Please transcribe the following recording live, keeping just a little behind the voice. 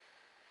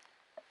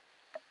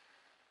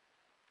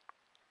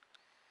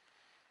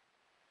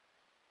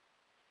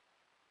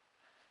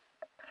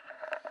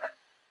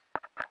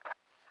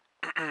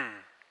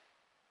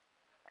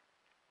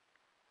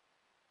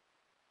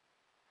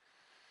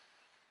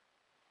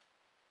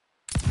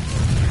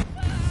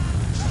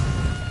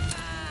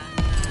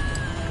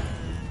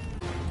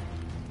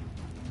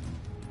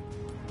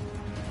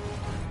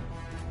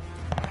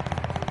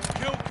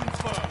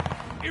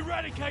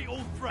Eradicate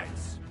all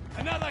threats.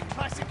 Another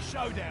classic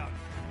showdown.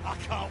 I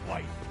can't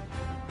wait.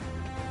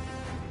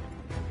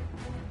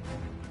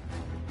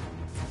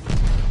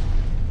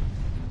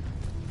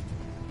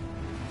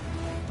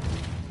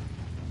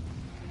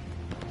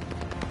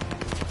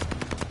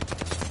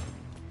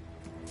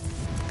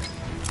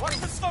 Watch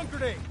the stun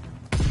grenade!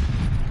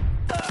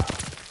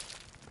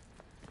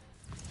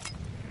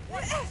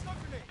 Watch the stun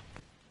grenade!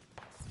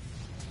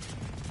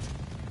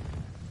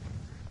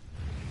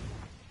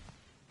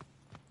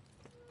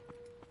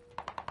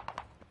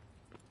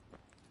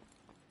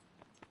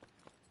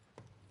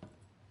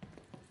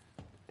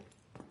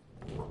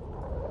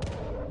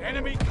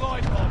 Enemy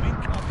glide bomb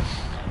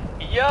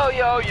incoming. Yo,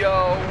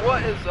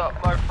 what is up,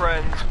 my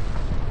friends?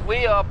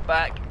 We are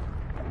back.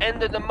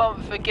 End of the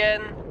month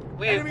again.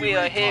 We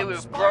are here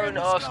with Grown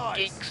Ass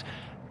Geeks,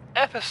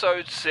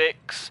 episode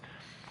 6.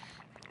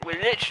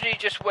 We're literally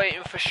just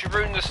waiting for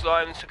Sharoon the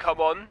Slime to come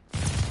on,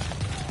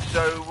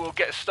 so we'll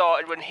get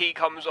started when he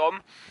comes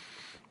on.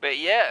 But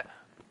yeah,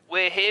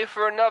 we're here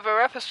for another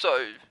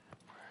episode.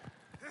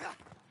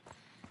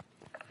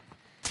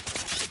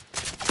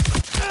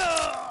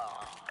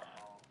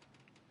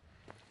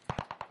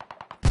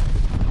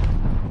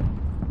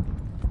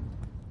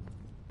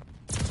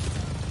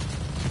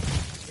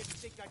 Didn't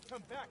think I'd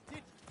come back, did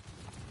you?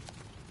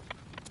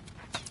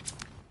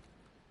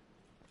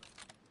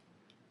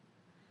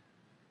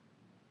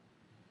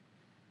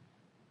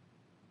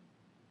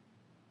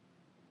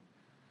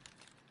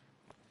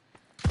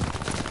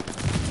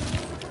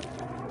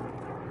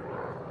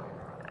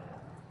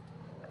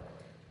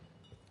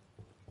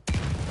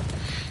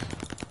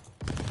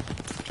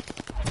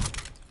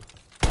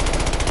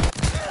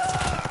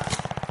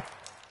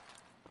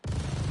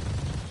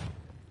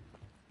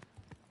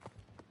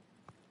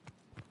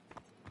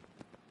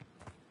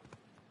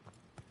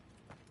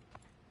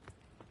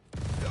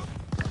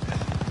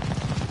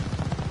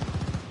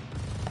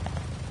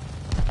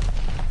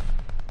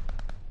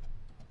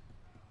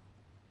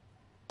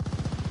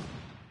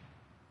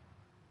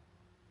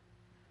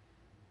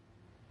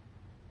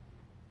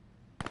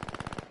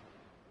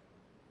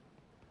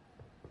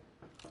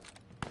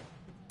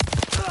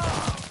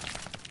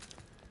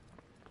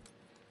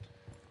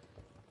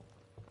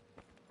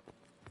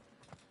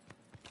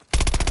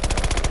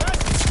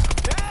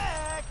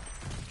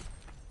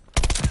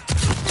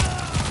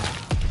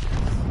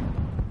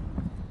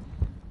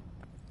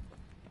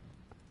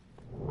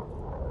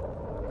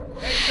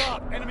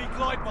 Enemy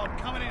glide bomb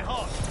coming in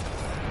hot.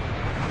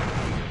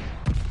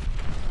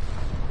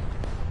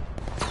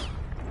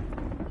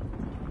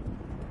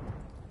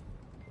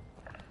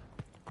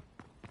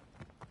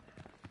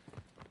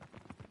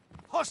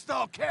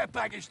 Hostile care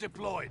package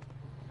deployed.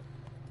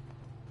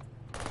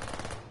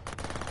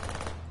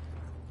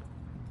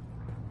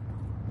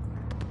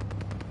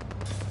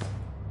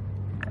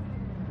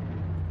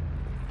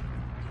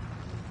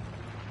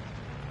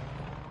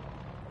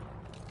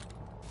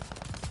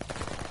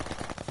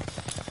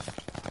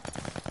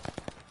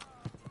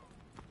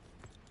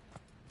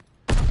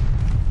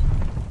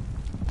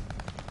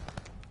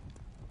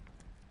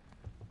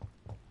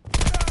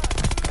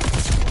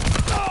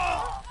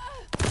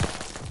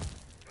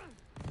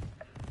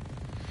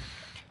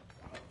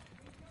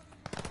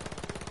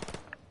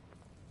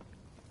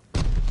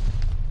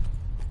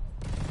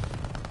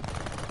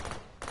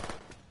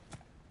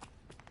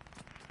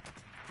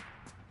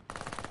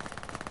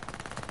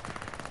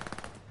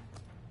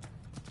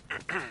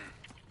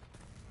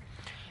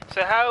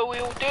 So how are we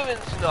all doing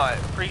tonight?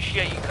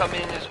 Appreciate you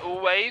coming in as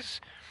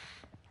always.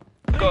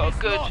 Got a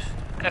good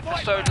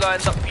episode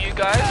lined up for you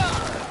guys.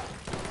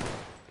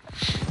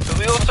 But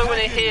we also want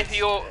to hear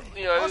your,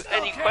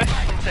 any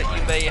questions that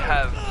you may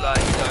have,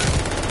 like,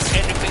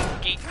 anything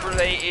geek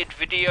related,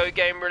 video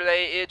game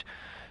related.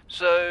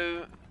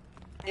 So,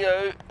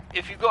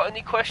 if you've got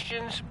any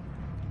questions,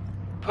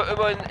 put them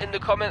in the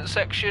comment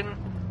section,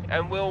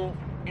 and we'll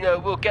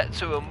get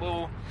to them.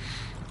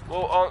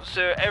 We'll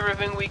answer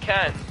everything we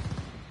can.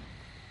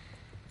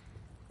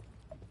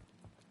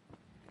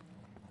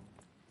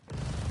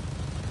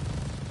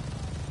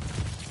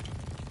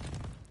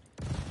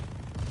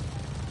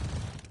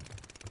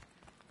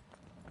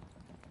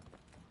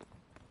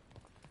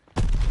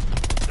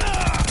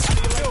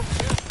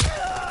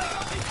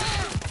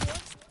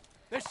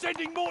 They're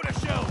sending mortar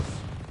shells!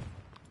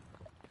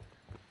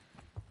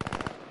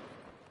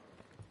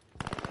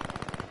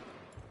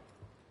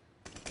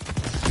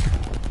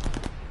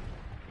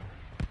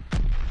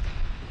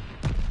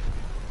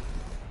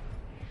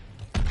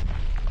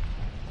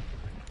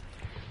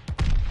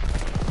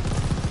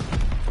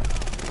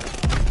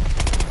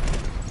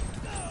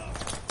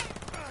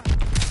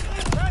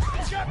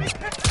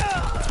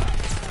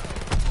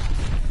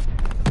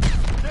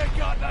 They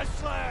got the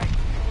slag!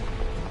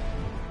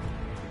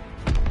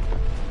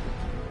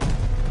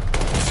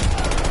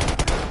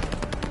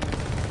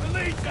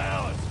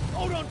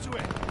 Hold on to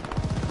it!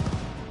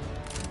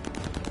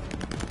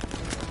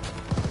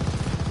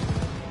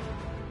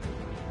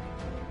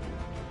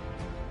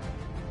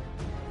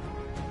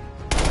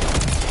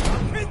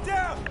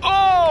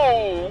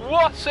 Oh,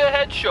 what a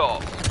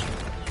headshot!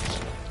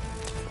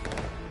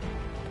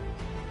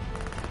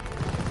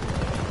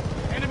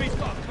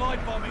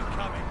 Slide bomb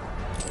incoming.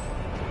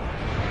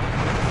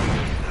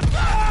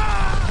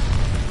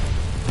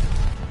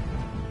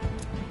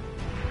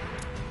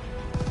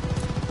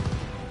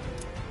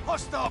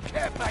 Hostile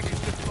care package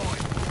deployed.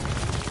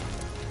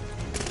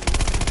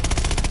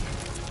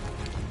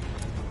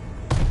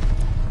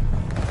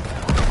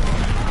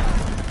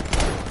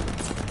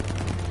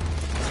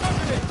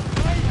 Covered it.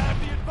 They have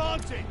the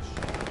advantage.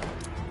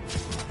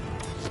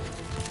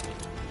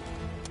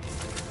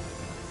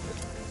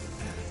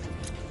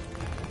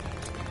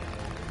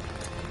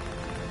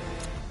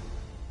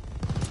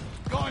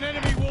 Got an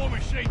enemy war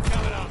machine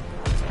coming up.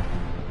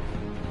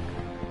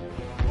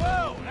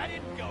 Well, that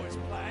didn't go as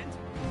planned.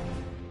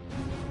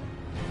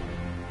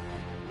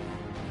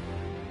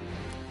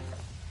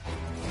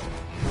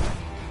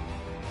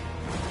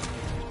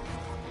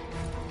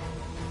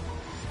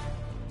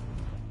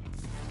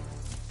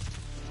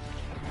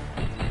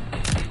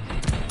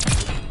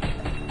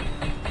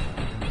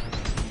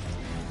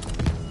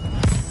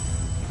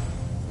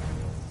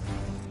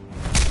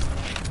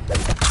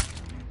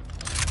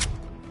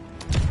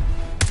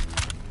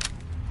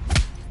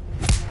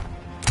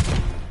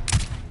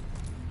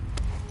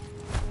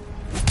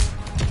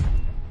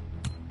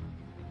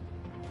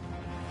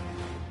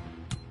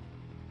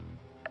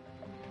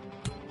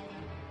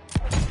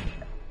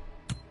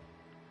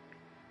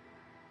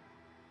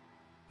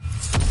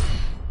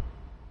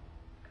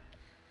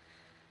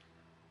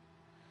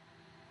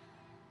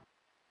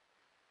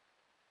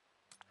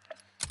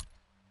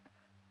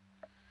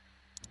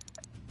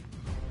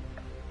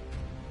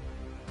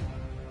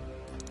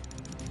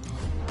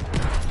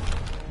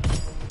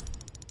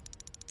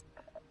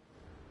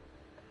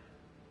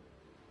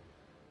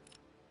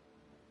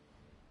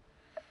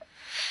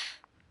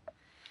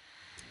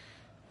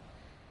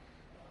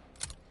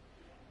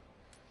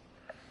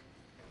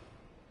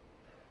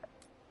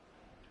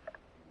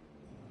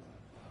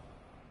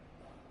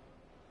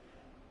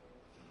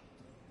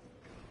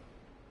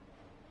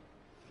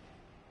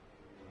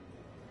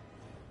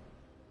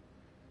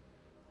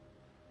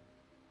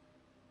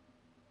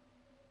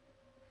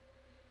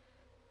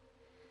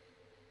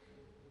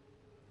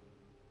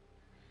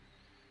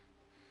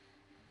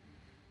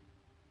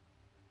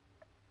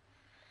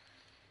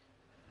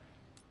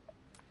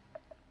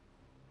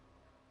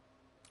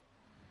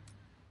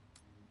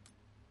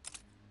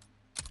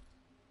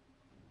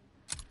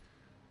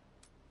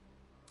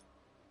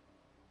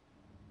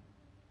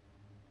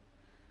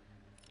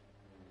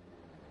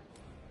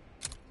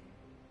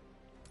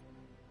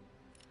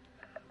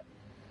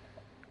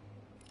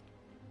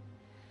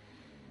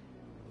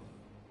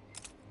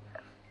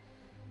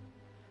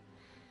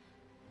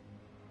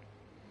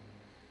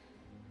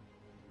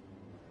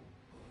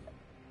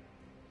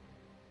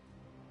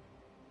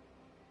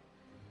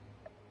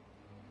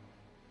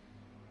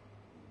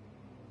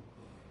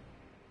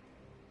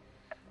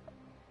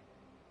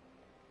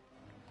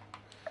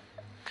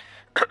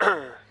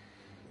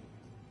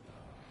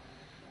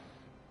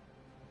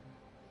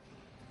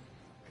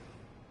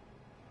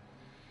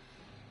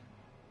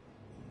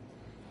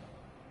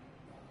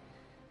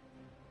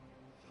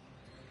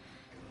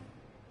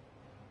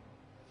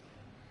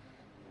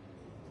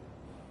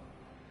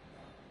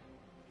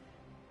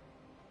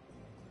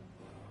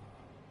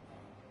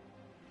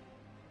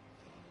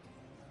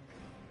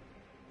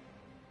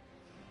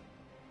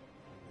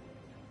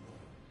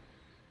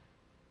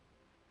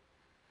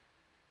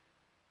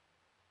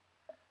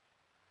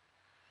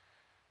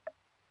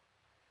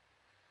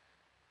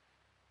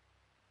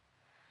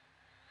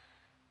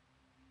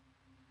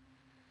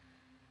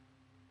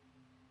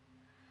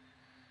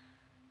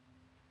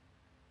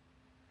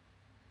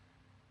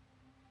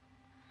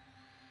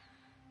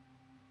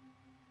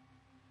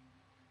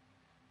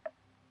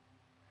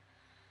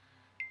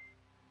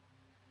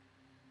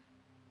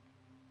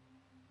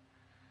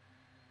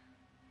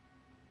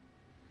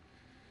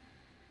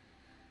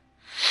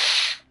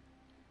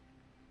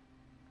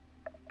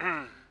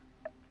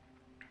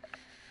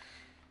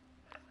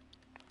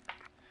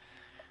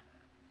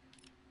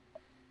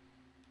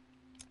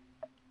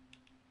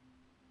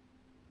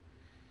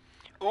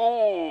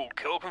 Ooh,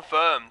 kill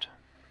confirmed.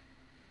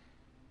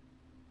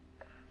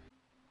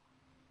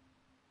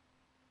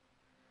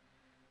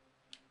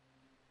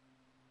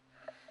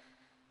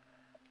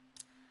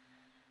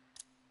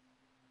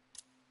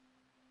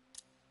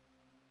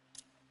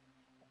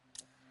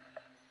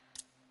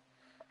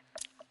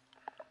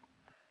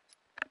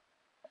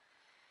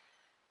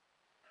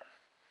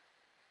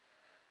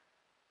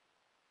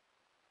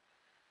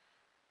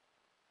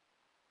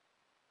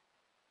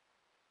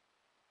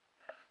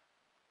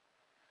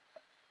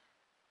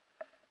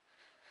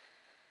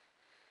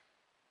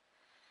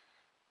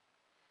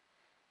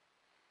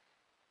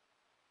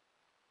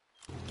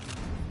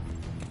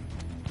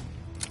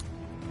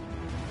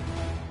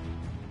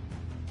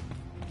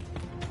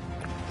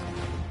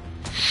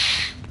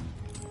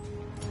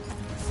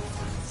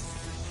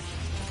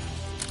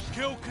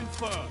 Kill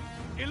confirmed.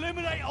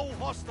 Eliminate all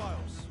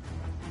hostiles.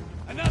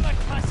 Another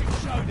classic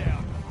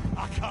showdown.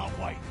 I can't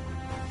wait.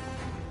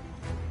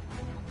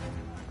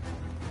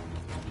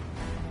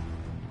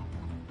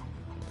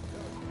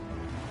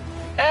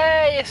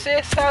 Hey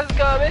sis, how's it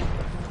going?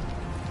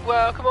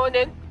 Well, come on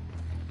in.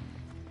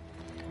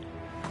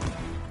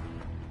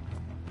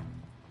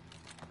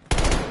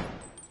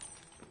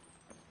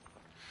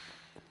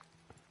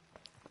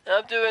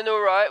 I'm doing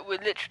alright, we're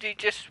literally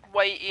just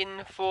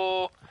waiting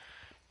for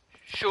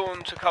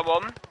Sean to come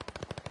on.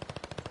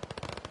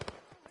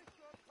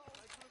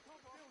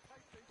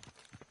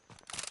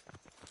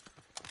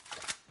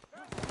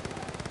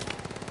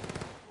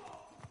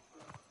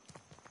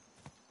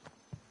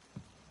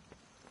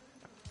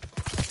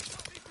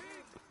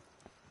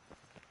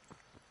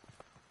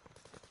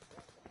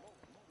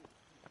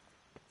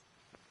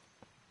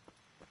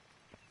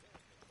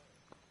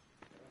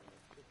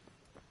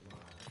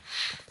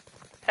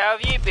 How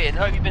have you been?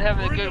 Hope you've been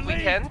having a good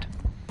weekend.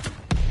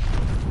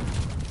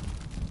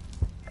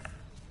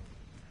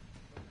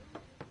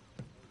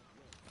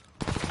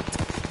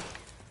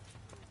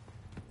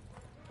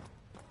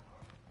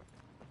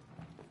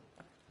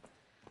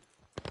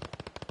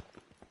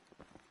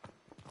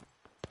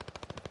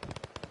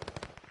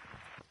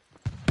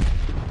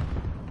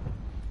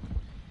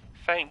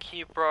 Thank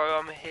you, bro.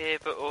 I'm here,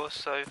 but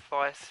also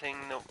fighting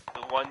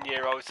the 1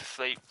 year old to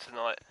sleep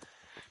tonight.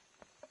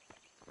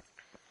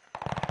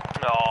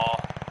 Aww.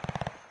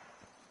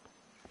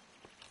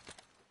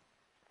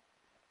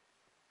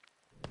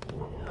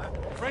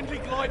 Friendly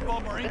glide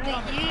bomber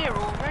incoming. Been a year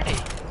already.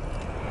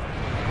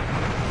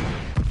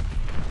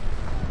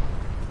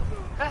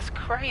 That's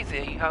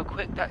crazy how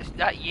quick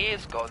that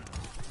year's gone.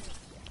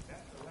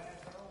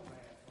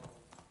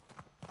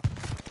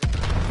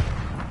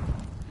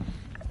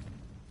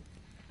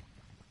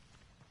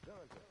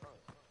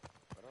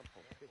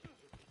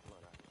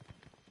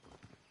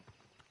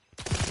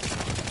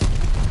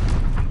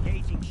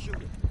 Engaging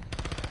shooter.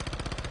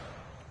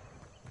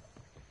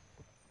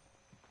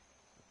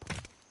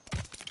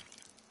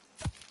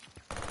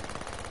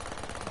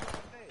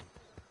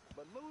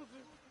 But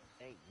losing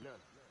ain't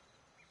none.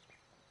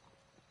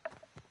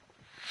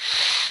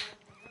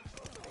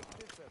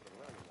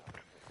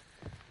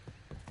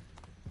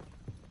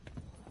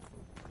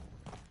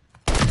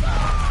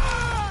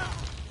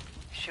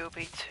 She'll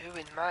be 2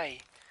 in May.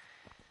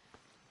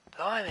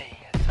 Blimey,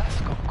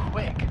 that's gone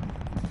quick.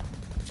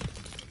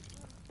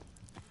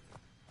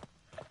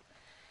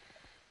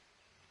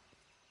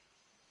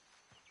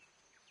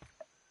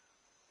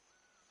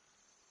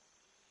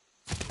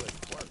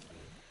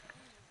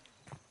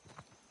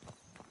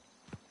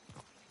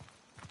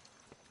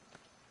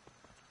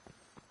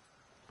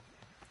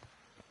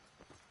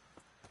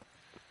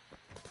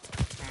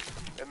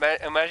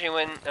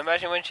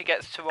 Imagine when she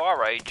gets to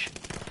our age.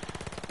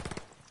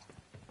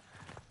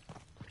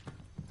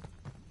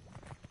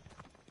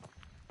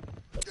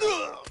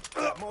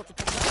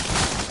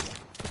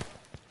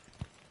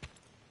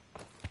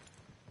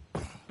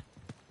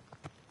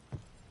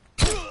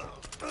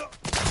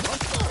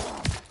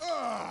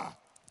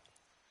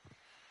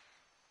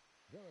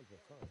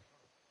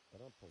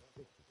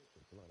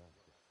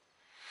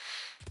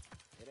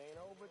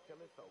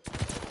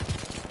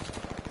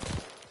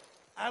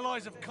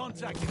 Allies have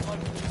contacted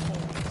local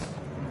forces.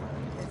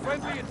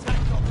 Friendly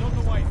attack dogs on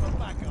the way for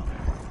backup.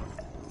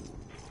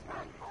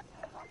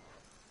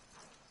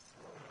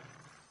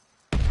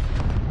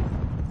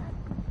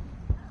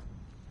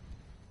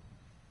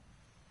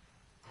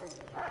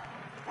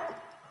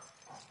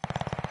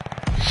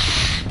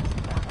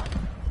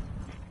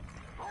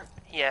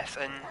 Yes,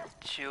 and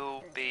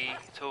she'll be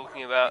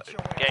talking about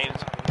games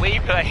we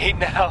play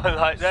now,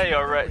 like they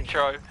are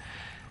retro.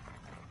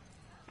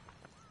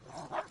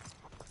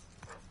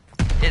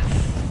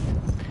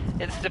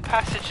 It's the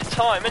passage of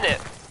time, isn't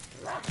it?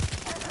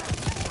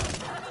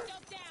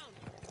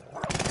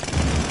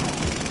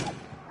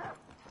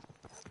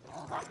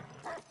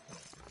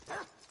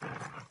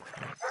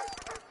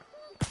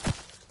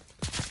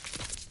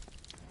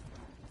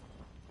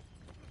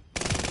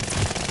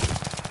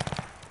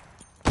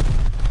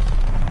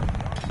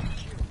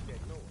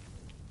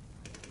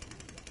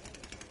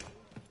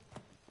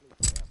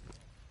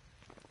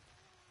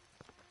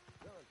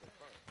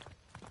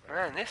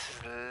 Man, this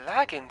is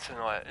lagging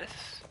tonight.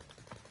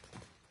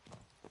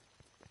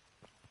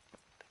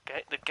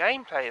 The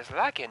gameplay is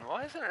lagging.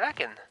 Why is it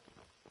lagging?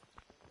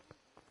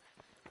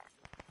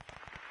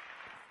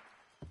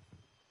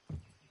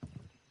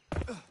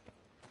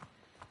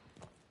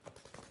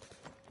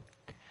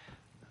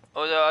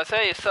 Although I'll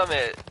tell you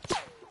something,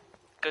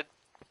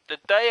 the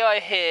day I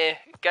hear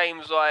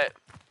games like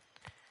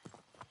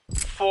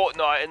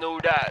Fortnite and all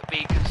that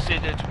be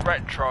considered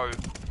retro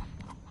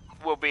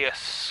will be a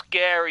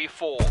scary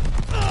thought.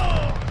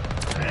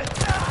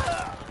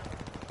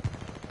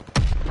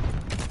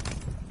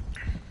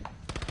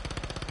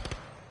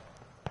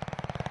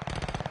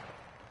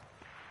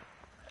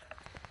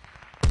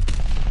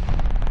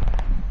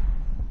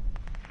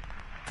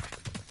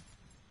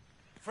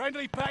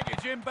 Friendly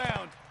package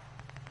inbound.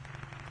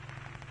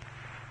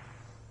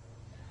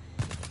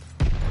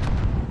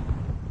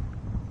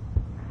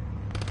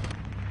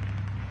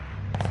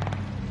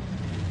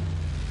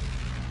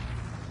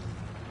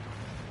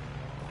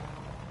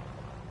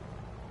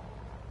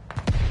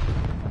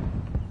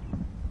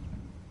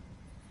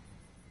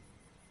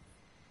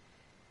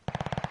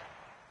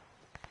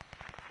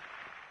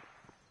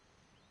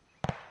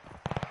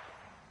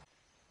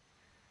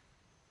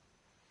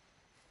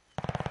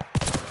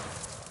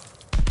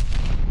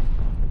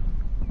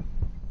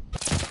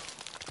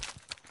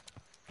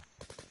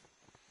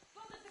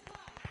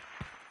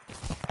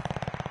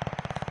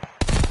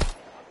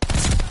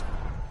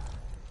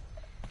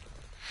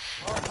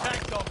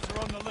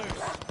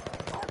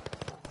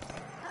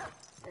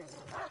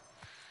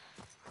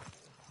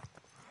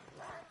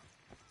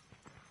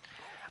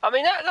 I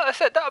mean, like I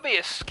said, that would be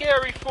a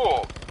scary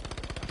thought.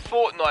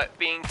 Fortnite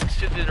being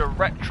considered a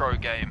retro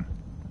game.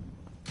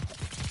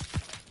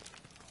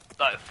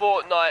 Like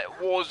Fortnite,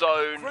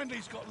 Warzone,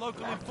 Friendly's got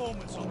local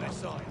informants on their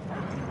side.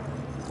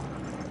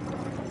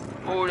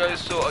 all those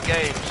sort of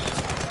games.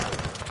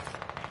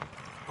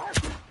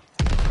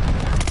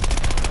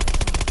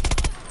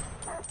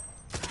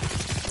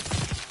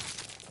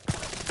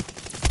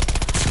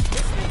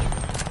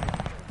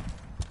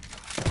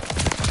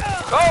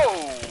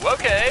 Oh,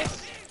 okay.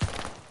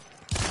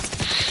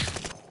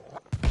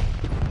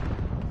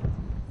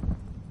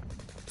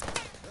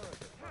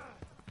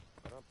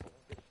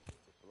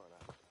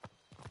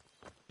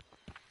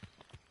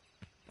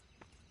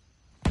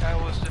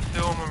 How was the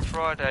film on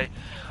Friday?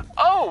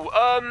 Oh,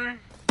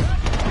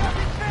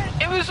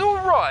 it was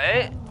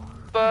alright,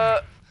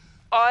 but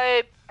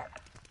I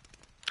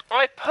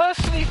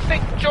personally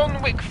think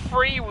John Wick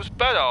 3 was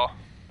better.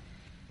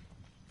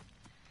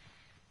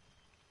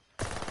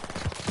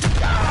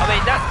 I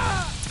mean,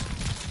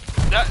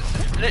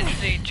 that's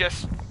literally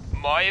just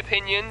my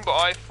opinion, but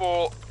I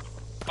thought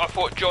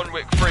John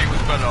Wick 3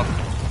 was better.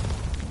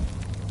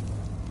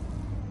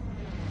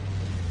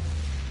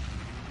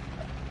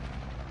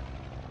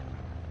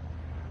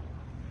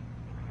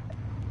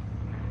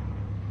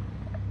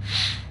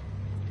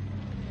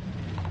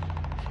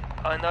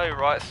 I know,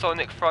 right?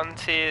 Sonic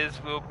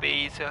Frontiers will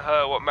be to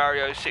her what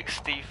Mario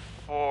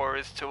 64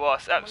 is to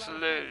us.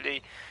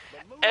 Absolutely.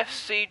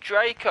 FC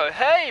Draco.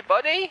 Hey,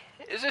 buddy!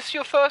 Is this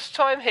your first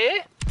time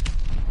here?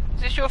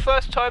 Is this your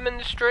first time in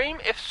the stream?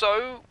 If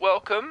so,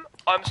 welcome.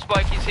 I'm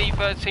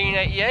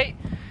SpikeyT1388,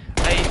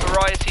 a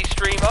variety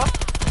streamer.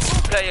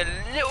 Play a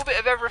little bit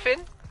of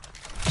everything.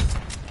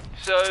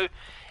 So,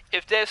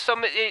 if there's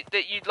something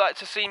that you'd like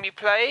to see me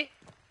play,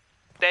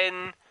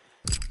 then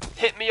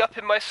hit me up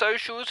in my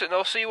socials and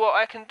I'll see what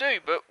I can do.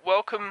 But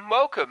welcome,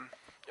 welcome.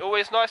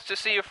 Always nice to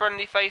see your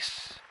friendly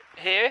face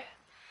here.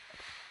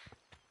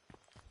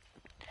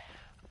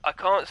 I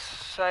can't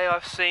say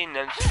I've seen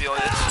them, to be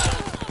honest.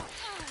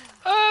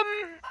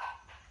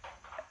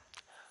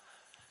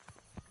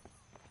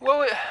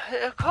 Well,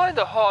 it's kind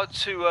of hard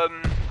to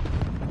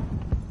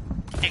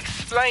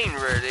explain,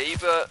 really,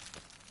 but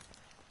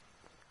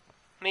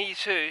me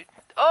too.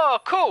 Oh,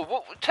 cool.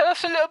 Well, tell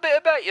us a little bit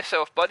about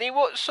yourself, buddy.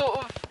 What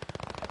sort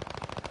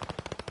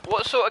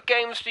of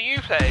games do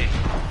you play?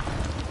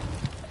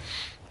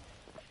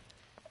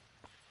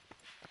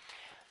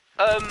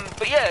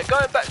 But yeah,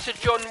 going back to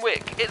John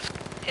Wick, it's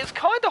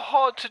kind of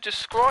hard to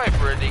describe,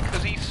 really,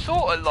 because he's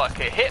sort of like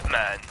a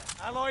hitman.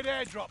 Allied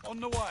airdrop on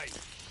the way.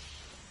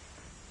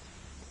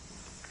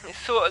 It's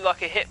sort of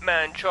like a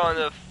hitman trying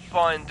to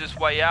find his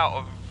way out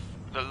of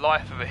the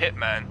life of a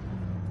hitman.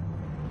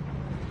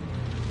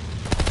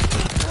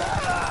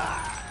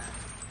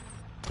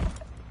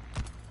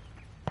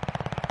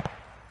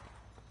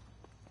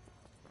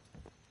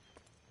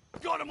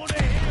 Got him on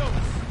their heels.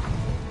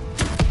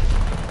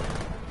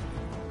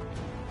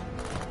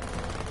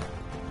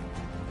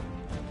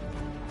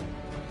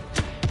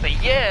 But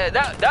yeah,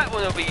 that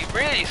one will be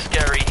really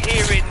scary,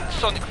 hearing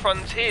Sonic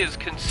Frontiers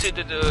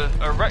considered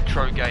a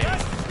retro game.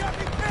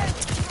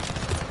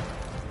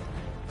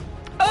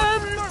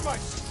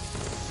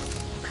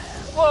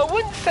 Well, I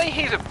wouldn't say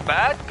he's a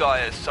bad guy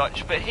as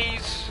such, but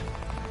he's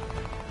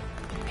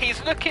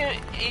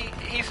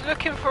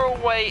looking for a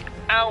way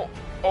out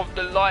of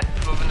the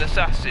life of an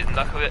assassin,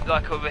 like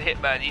of a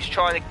hitman. He's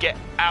trying to get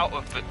out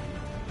of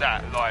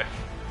that life.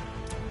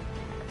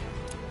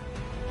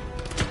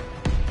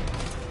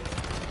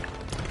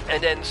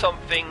 And then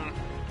something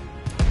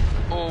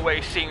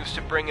always seems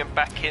to bring him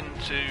back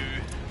into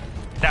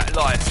that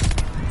life.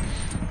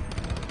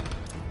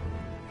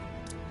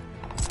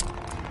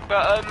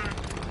 But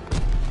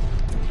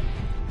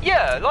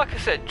yeah, like I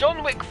said,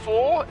 John Wick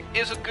 4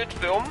 is a good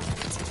film,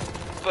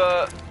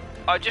 but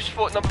I just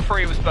thought number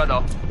 3 was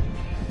better.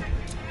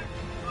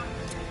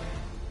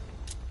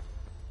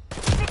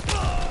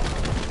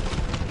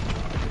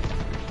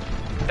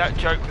 That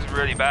joke was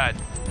really bad.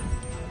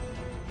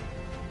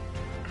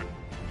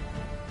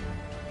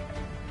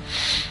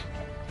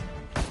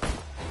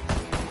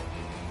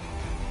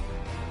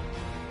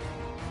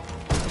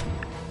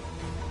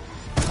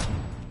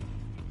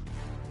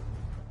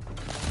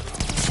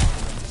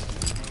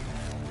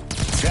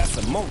 That's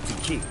a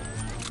multi-kill.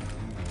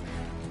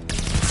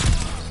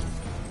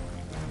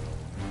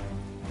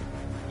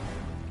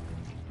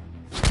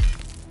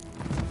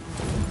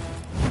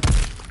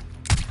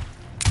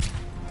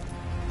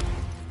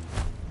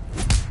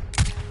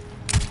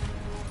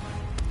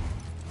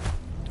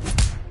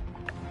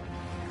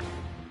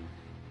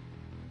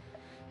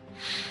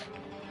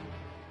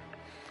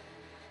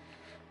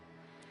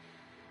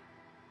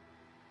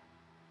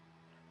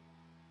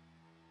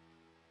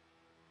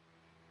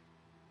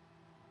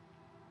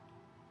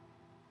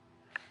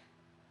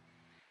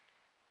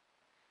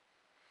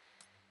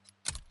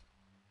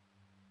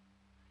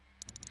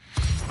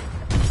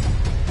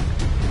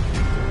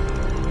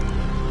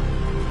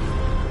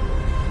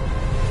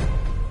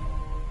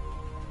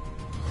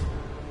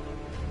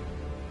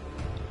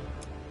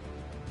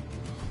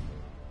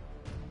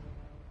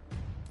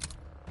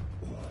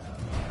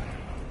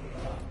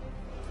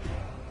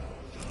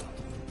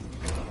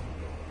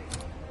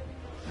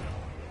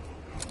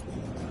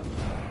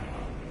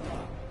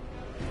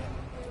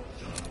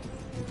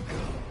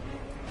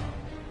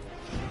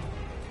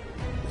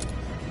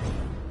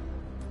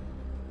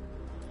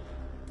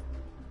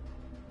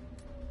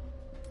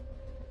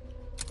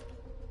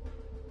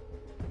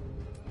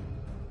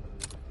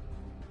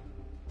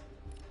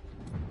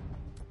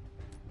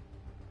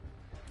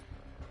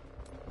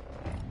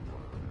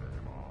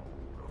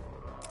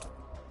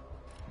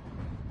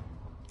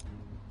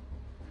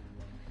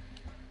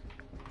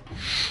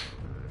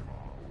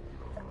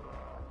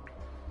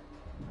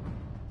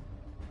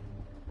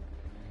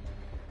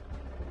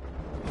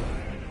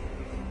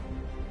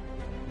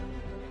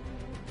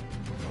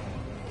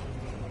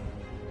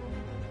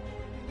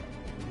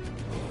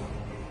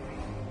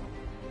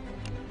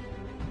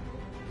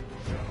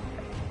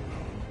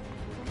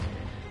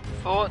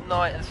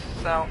 Fortnite and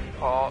South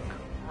Park,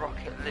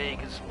 Rocket League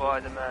and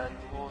Spider-Man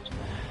Wars.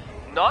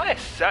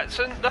 Nice. That's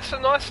a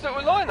nice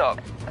little lineup.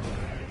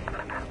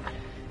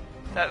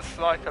 That's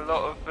like a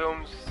lot of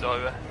films,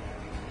 though.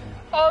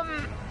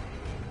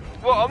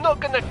 Well, I'm not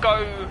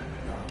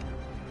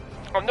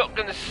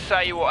gonna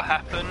say what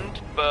happened,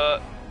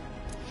 but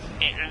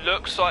it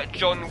looks like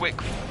John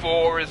Wick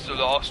 4 is the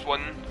last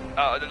one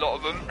out of a lot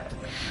of them.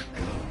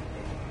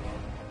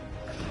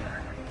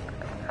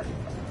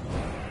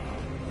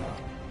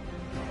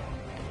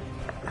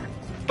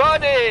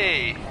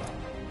 Buddy!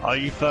 Are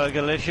you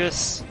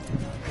Fergalicious?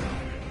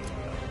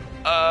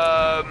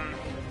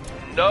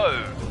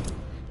 No.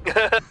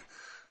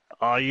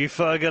 Are you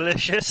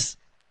Fergalicious?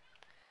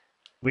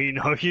 We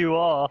know you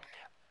are.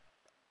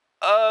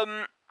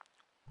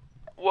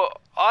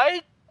 Well,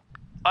 I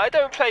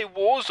don't play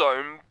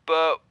Warzone,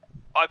 but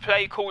I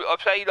play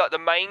like the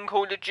main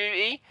Call of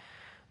Duty.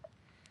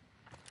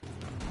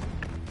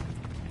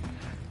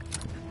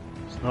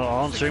 It's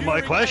not answering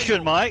my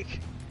question, Mike.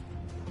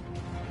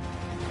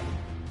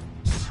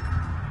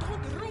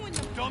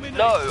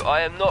 No,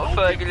 I am not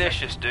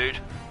Fergalicious, dude.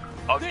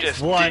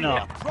 Why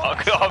not?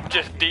 I'm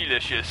just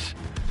delicious.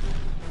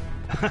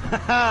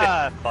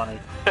 Funny.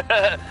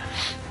 But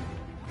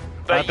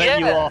I bet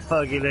you are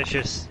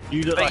Fergalicious.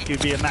 You look like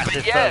you'd be a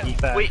massive Fergie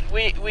fan.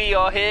 We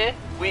are here.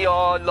 We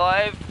are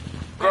live.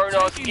 Grown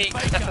Ass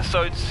Geeks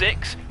episode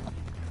 6.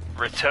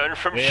 Return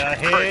from We are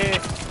Shit here.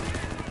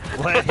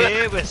 Creek. We're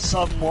here. We're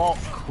somewhat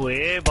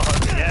queer,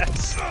 but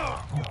yes.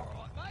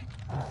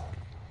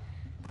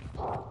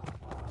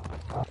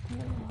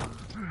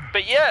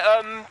 But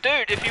yeah,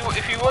 dude, if you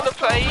want to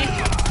play,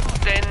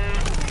 then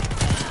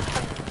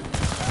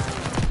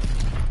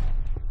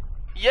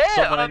yeah.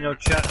 Someone in your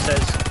chat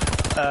says,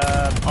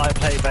 I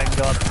play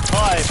Vanguard.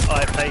 Hi,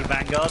 I play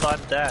Vanguard. I'm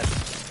dead.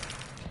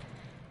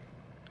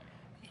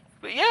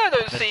 But yeah, I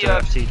don't see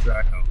FC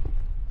Draco.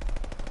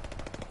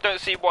 don't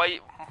see why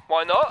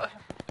not.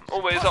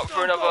 Always up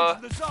for another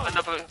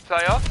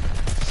player.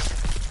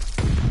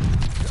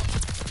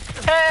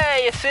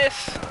 Hey,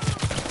 Assist.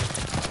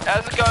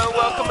 How's it going?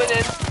 Welcome in.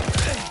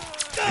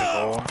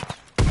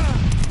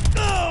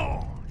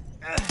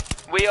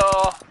 We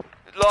are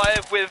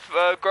live with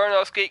Grown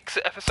Ass Geeks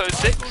episode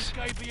 6.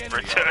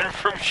 Return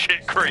from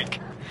Shit Creek.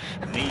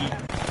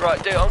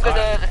 Right, dude, I'm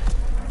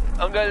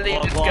gonna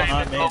leave this game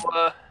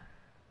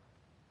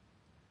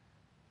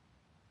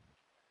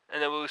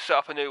and then we'll set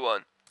up a new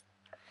one.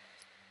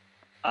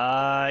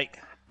 I've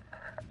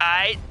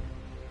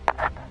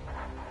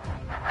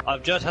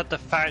just had the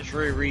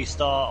factory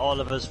restart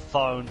Oliver's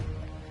phone.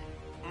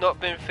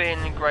 Not been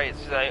feeling great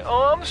today.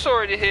 Oh, I'm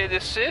sorry to hear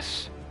this,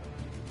 sis.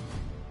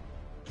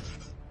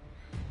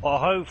 Well,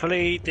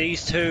 hopefully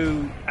these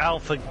two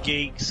alpha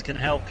geeks can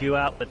help you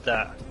out with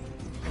that.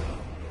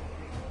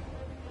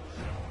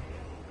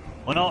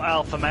 We're not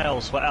alpha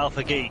males, we're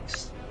alpha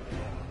geeks.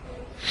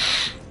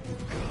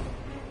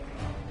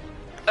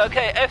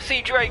 Okay,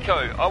 FC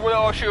Draco, I want to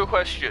ask you a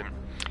question.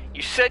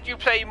 You said you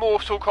play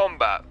Mortal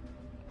Kombat.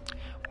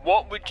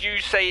 What would you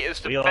say is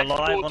the best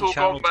Mortal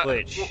Kombat?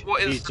 Twitch.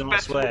 What is the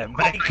best Mortal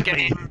Kombat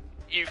game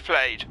you've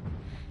played?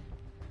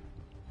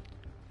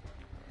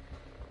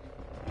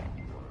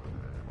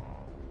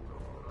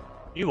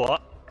 You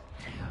what?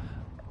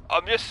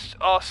 I'm just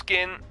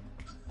asking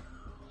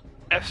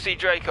FC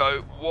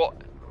Draco what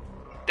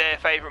their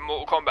favourite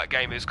Mortal Kombat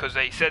game is, because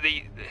he said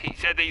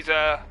he's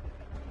a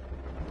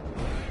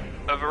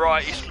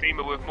variety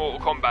streamer with Mortal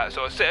Kombat.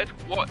 So I said,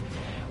 what?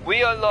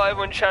 We are live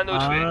on channel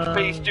Twitch.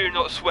 Please do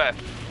not swear.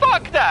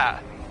 Fuck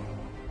that!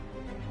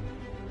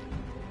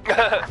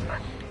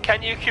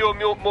 Can you cure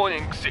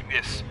morning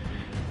sickness?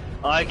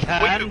 I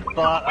can,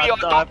 but we are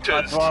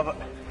doctors. I'd rather.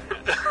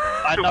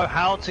 I know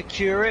how to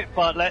cure it,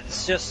 but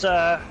let's just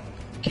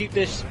keep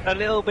this a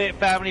little bit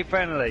family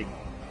friendly.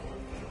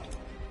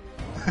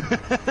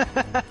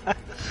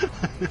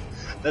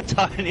 The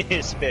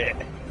tiniest bit.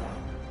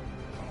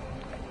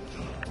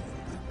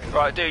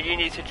 Right, dude, you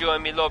need to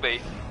join me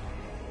lobby.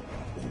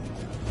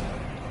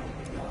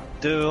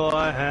 Do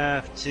I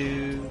have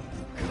to?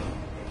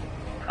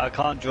 I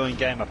can't join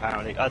game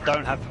apparently. I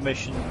don't have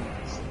permission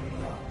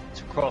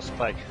to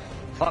crossplay.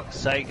 Fuck's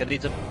sake, I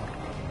need to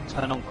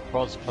turn on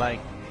crossplay.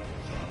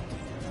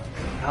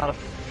 How the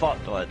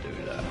fuck do I do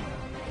that?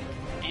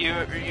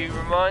 You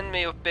remind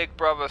me of Big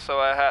Brother, so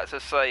I had to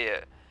say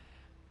it.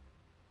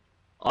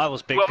 I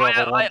was Big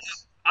Brother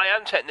once. I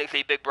am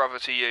technically Big Brother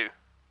to you.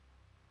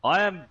 I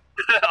am.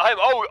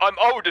 I'm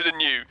older than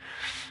you.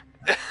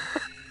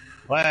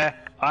 Where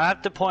I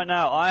have to point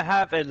out, I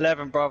have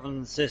 11 brothers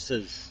and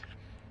sisters.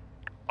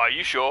 Are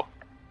you sure?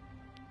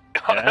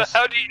 Yes.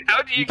 How do you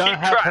You keep don't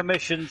have track?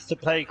 permissions to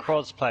play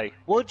crossplay.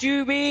 What do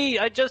you mean?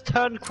 I just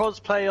turned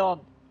crossplay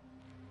on.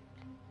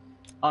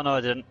 Oh no,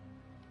 I didn't.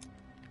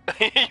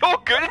 You're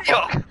good at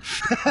your.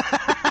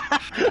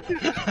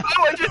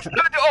 Oh, I just turned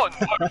it on.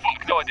 Oh,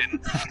 fuck, no, I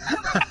didn't.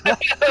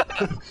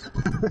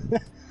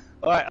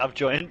 Alright, I've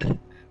joined.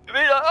 Be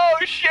like, oh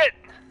shit.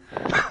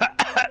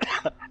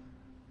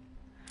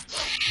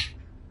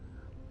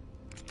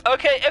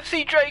 Okay,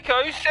 FC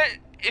Draco,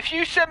 if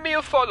you send me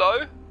a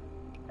follow,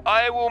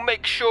 I will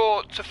make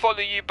sure to follow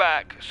you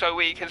back so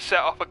we can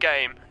set up a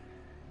game.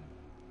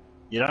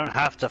 You don't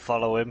have to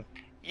follow him.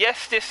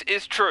 Yes, this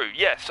is true.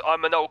 Yes,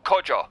 I'm an old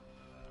codger.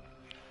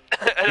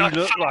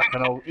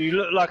 You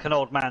look like an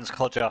old man's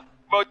codger.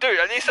 Well, dude,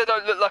 at least I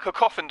don't look like a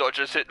coffin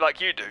dodger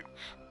like you do.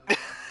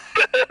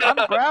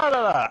 I'm proud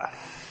of that.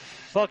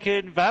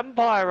 Fucking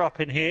vampire up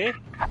in here.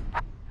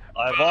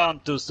 I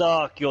want to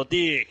suck your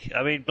dick.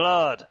 I mean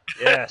blood.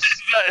 Yes.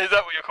 Is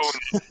that what you're calling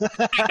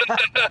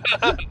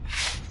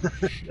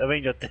it? I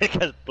mean your dick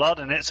has blood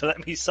in it, so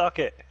let me suck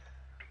it.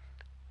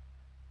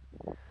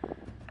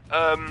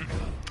 I'll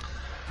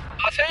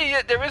tell you,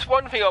 there is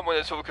one thing I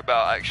want to talk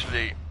about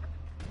actually.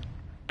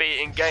 Be it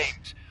in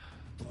games.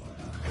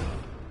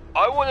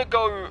 I want to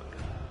go.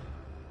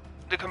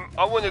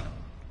 I want to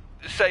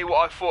say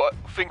what I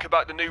think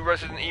about the new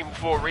Resident Evil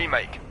 4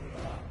 remake.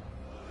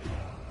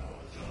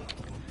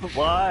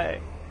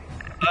 Why?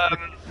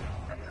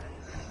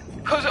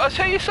 Because I'll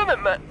tell you something,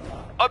 man.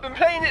 I've been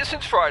playing it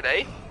since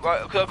Friday,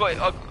 right? Because I got it.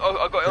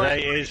 I got it on.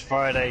 Today is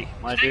Friday,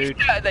 my dude.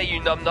 Saturday, you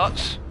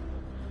numbnuts.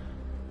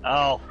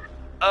 Oh.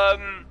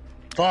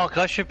 Fuck!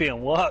 I should be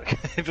on work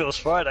if it was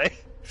Friday.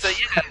 So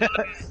yeah,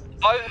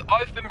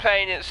 I've been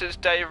playing it since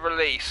day of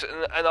release,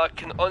 and I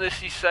can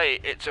honestly say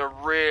it's a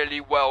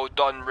really well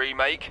done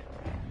remake.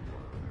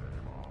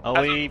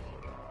 Are we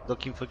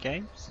looking for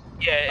games?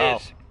 Yeah,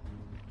 it is.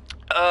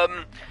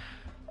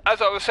 As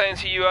I was saying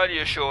to you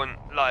earlier, Sean,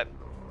 like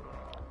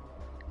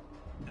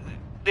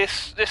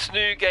this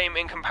new game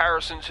in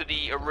comparison to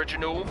the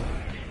original,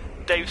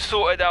 they've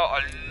sorted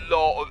out a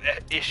lot of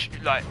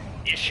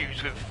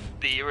issues with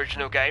the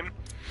original game.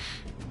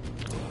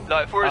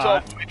 Like for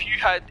example, do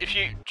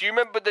you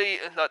remember the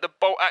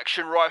bolt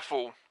action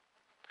rifle,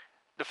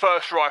 the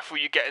first rifle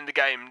you get in the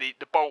game, the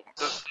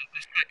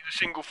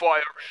single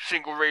fire,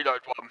 single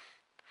reload one?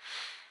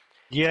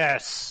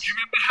 Yes. Do you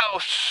remember how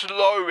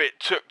slow it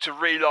took to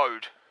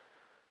reload?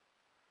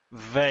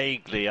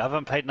 Vaguely. I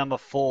haven't played number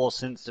 4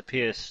 since the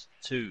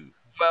PS2.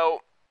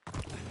 Well,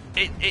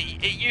 it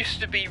used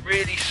to be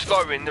really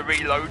slow in the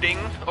reloading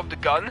of the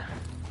gun,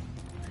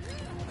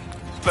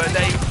 but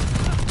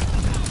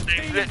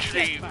they've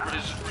literally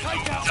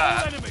resolved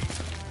that.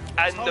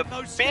 And the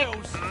big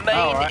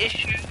main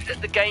issue that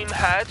the game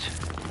had,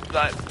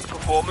 like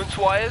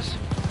performance-wise,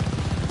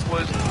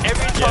 was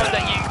every time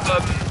that you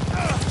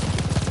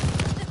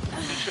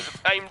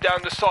aim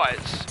down the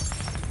sights,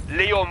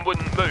 Leon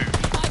wouldn't move.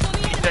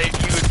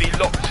 You would be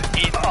locked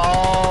in.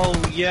 Oh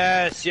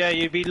yes, yeah,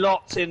 you'd be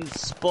locked in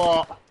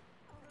spot.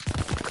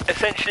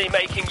 Essentially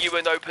making you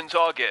an open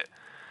target.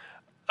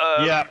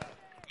 Yeah.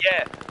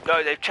 Yeah,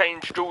 no, they've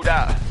changed all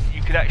that.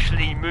 You can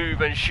actually move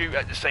and shoot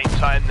at the same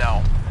time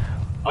now.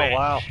 Oh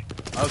wow.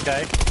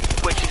 Okay.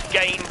 Which has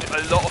gained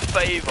a lot of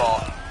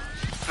favour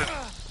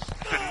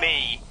for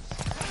me,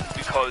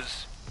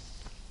 because,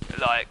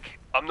 like,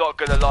 I'm not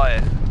gonna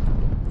lie,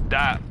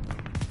 that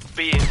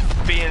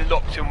being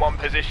locked in one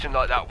position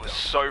like that was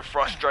so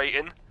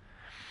frustrating.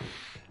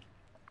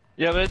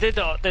 Yeah, but they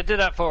did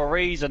that for a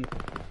reason.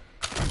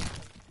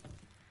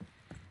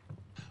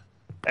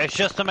 It's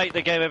just to make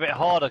the game a bit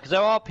harder, because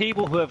there are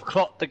people who have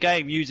clocked the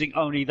game using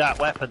only that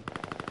weapon.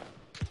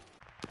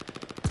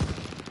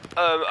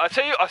 I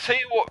tell you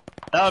what.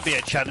 That would be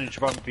a challenge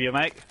run for you,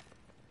 mate.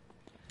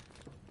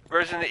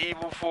 Resident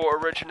Evil 4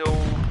 original.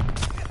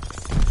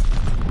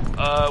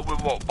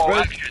 With what? Bolt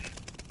action.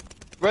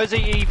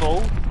 Resident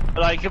Evil,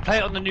 like you can play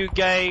it on the new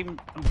game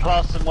and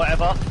plus and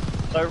whatever.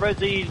 So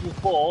Resident Evil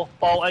 4,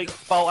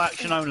 bolt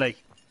action only.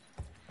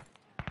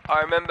 I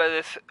remember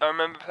this. I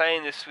remember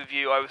playing this with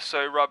you. I was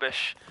so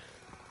rubbish.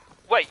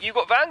 Wait, you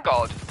got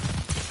Vanguard?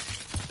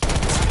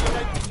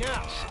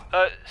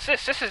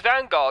 Sis, this is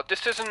Vanguard.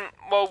 This isn't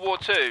World War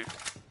II.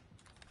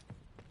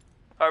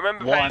 I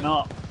remember. Why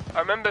not? I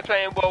remember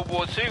playing World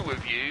War II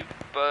with you,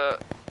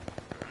 but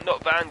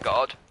not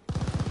Vanguard.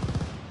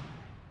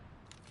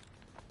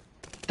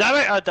 Damn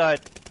it! I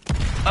died.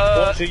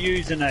 What's your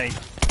username?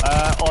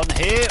 On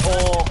here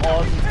or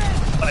on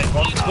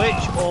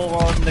Twitch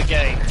or on the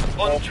game?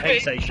 On or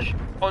Twitch. PlayStation?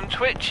 On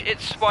Twitch,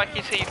 it's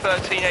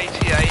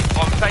SpikeyT1388.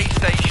 On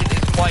PlayStation,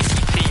 it's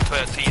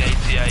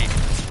MikeyT1388.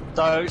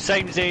 So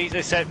same disease,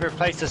 except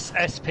replace this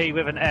SP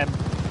with an M.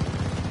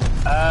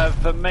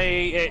 For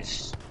me,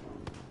 it's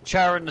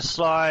Charon the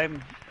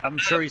Slime. I'm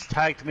sure he's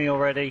tagged me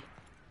already.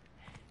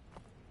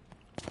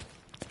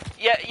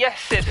 Yeah, yes,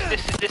 sis.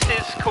 This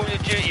is Call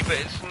of Duty, but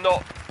it's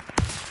not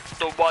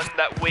the one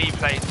that we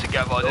played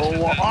together.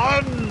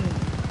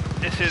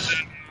 This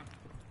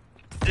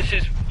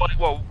is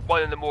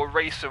one of the more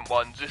recent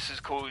ones. This is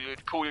Call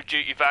of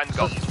Duty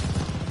Vanguard.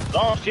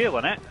 Last year,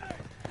 wasn't it?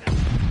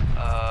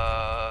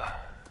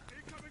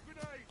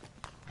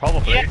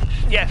 Probably.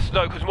 Yes,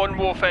 no, because Modern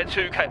Warfare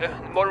 2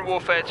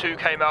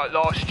 came out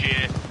last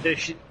year.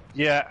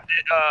 Yeah.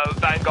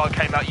 Vanguard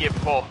came out year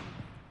before.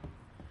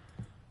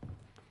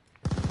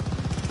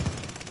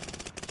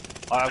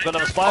 I've got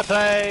another spy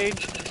plane.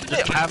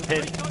 Just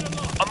camping.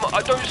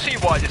 I don't see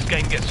why this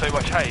game gets so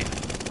much hate.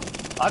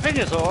 I think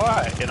it's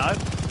alright, you know?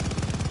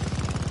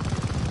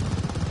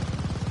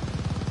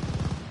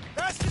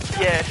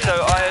 Yeah,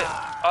 so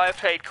I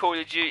played Call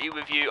of Duty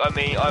with you. I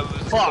mean, I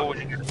was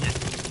recording.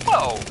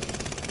 Well,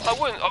 I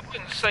wouldn't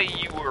say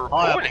you were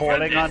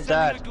recording. I'm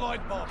dead.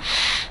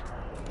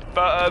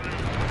 But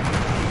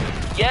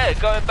yeah,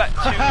 going back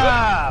to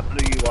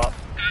blew you up.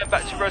 going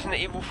back to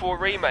Resident Evil 4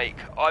 Remake,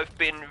 I've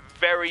been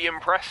very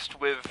impressed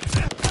with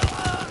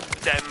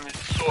them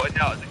sorting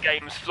out the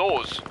game's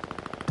flaws.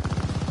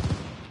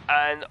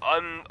 And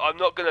I'm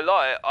not gonna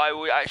lie, I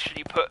will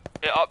actually put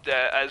it up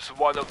there as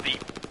one of the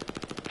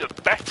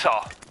better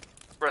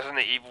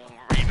Resident Evil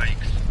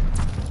remakes.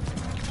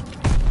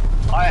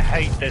 I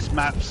hate this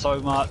map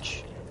so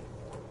much.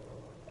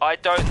 I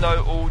don't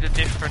know all the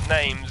different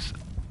names.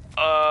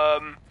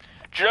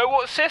 Do you know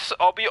what, sis?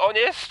 I'll be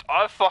honest,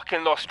 I've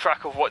fucking lost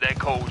track of what they're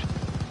called.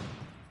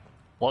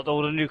 What,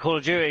 all the new Call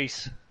of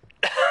Duties?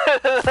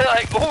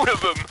 Like, all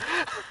of them.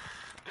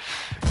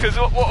 Because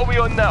what are we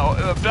on now?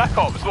 Black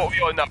Ops, what are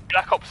we on now?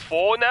 Black Ops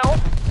 4 now?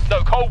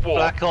 No, Cold War.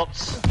 Black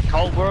Ops,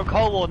 we're on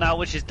Cold War now,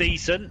 which is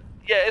decent.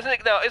 Yeah,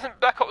 isn't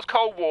Black Ops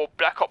Cold War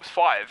Black Ops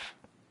 5?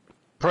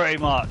 Pretty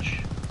much.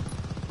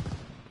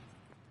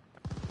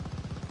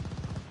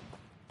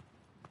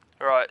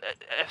 Right,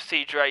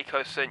 FC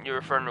Draco sent you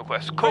a friend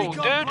request. Cool,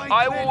 dude,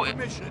 I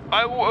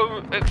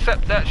will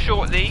accept that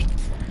shortly.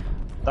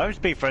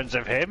 Don't be friends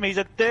with him, he's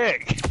a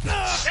dick. You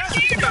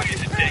know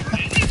he's a dick.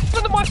 He's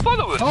one of my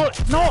followers.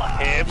 Not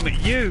him,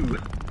 you.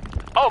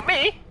 Oh,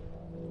 me?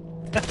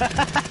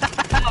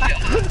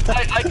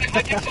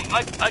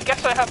 I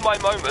guess I have my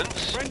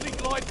moments. Friendly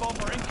glide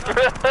bomber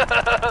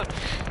incoming.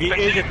 He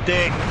is a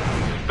dick.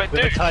 But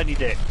with dude, a tiny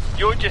dick.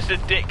 You're just a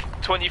dick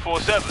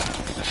 24/7,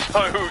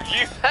 so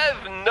you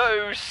have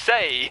no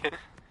say.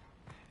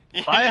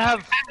 I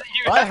have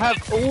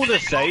all the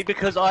say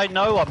because I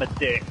know I'm a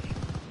dick.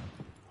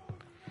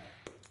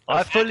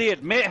 I fully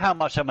admit how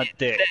much I'm a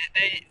dick.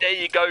 There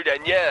you go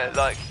then, yeah,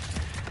 like...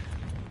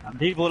 And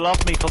people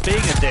love me for being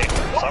a dick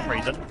for some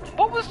reason.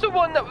 What was the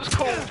one that was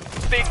called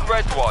Big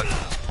Red One?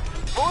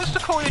 What was the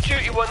Call of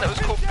Duty one that was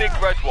called Big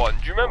Red One?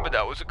 Do you remember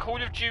that? Was it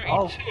Call of Duty 2?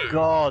 Oh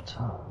god.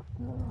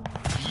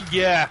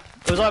 Yeah,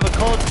 it was either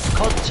COD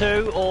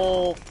 2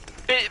 or...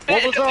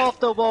 What was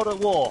after World at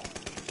War?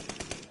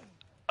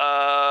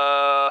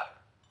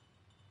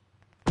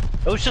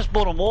 It was just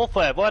Modern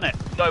Warfare, wasn't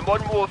it? No,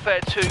 Modern Warfare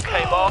 2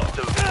 came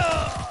after.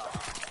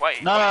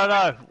 Wait.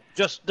 No.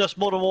 Just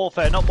Modern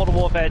Warfare, not Modern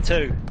Warfare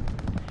 2.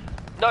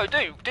 No,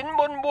 dude, didn't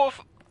Modern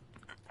Warfare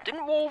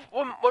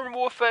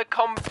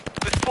come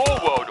before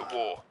World at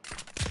War?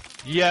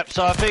 Yep,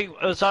 so I think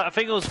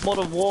it was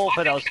Modern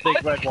Warfare that was the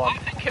Big Red One. I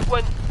think it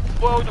went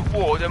World at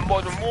War, then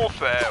Modern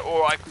Warfare,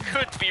 or I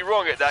could be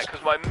wrong at that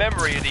because my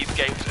memory of these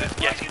games is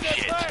getting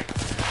shit.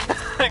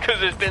 Because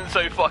there's been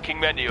so fucking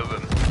many of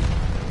them.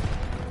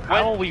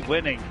 How are we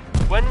winning?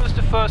 When was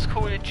the first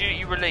Call of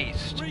Duty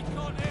released?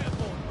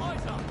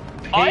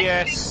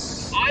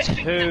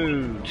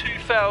 PS2.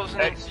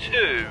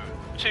 2002,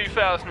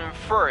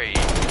 2003.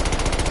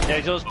 Yeah,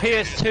 it was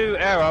PS2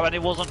 era and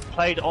it wasn't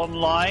played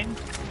online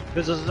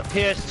because it was a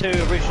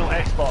PS2 original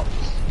Xbox.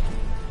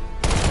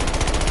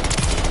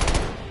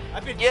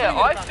 Yeah,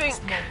 I think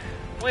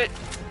we're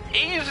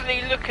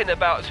easily looking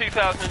about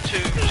 2002,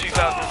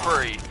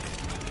 2003.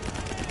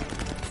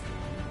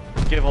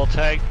 Give or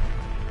take.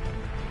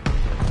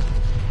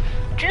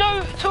 Do you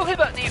know, talking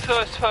about the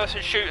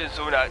first-person shooters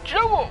and all that, do you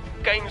know what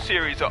game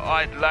series that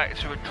I'd like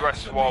to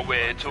address while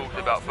we're talking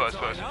about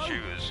first-person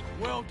shooters?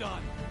 Well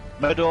done.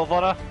 Medal of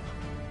Honor?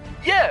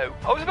 Yeah,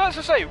 I was about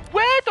to say,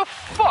 where the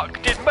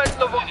fuck did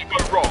Medal of Honor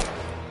go wrong?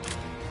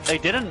 They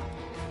didn't.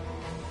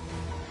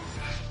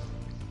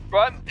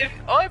 Right, if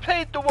I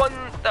played the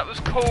one that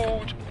was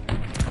called...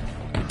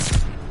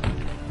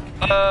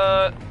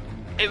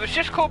 it was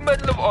just called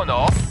Medal of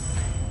Honor,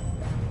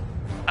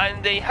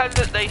 and they had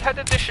an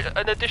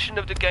edition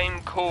of the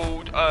game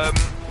called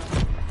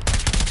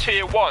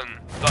Tier 1,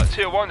 like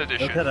Tier 1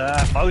 edition. Look at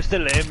that, most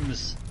of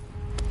limbs.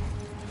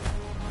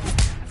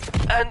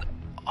 And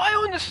I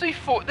honestly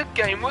thought the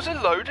game was a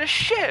load of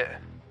shit.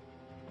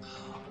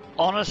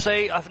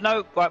 Honestly,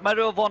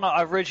 Medal of Honor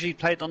I originally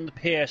played on the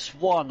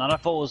PS1 and I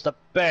thought it was the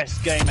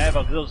best game ever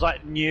because it was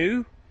like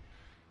new.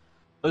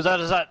 It was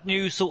that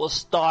new sort of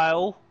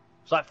style.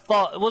 It was like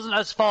it wasn't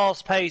as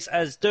fast paced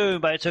as Doom,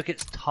 but it took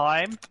its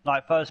time,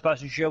 like first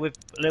person shooter with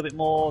a little bit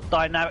more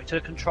dynamic to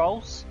the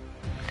controls.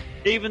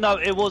 Even though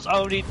it was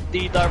only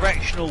the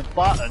directional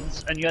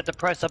buttons and you had to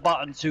press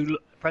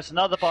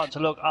another button to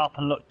look up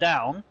and look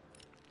down.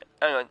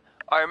 Hang on,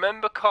 I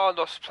remember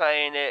Carlos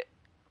playing it,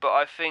 but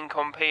I think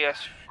on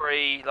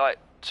PS3, like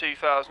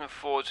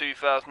 2004,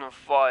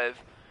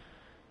 2005.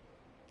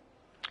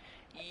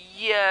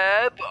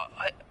 Yeah,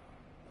 but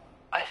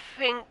I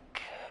think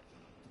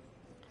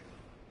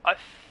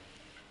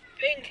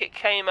it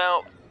came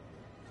out.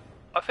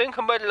 I think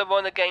a Medal of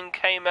Honor game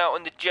came out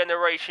on the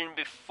generation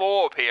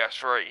before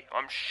PS3.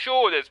 I'm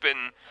sure there's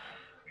been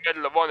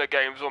Medal of Honor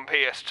games on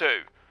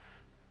PS2.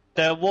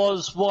 There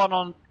was one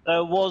on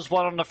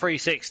the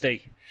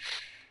 360.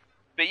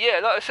 But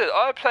yeah, like I said,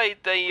 I played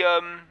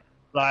the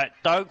Like,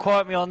 don't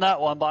quote me on that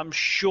one, but I'm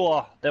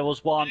sure there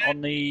was one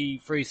on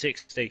the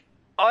 360.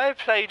 I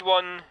played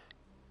one.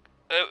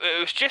 It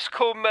was just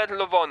called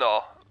Medal of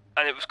Honor,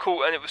 and it was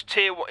called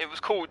It was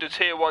called the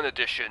Tier 1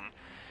 edition,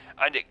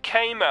 and it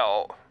came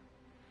out,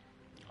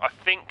 I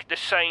think, the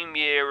same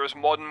year as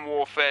Modern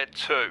Warfare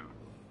 2.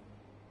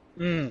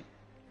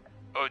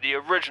 Or the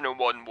original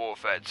Modern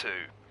Warfare 2.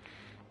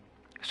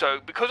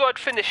 So, because I'd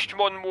finished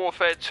Modern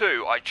Warfare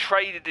 2, I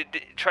traded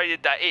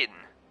that in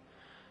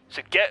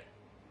to get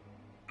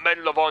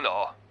Medal of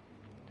Honor.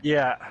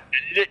 Yeah.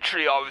 And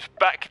literally, I was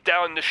back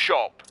down the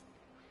shop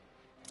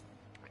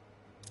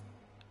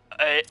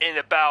in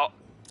about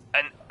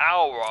an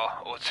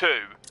hour or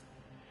two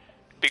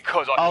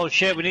because I. Oh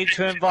shit! We need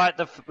to invite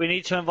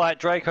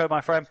Draco, my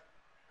friend.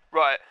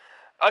 Right.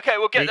 Okay,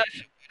 we'll get that.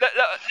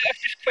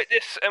 Let's just quit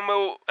this and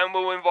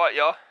we'll invite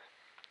you.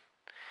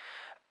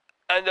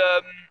 And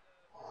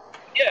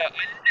yeah, I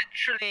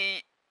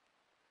literally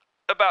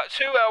about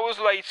 2 hours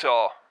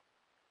later,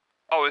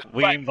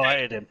 We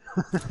invited him.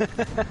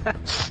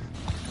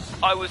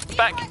 I was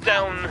back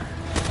down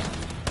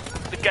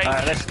the game.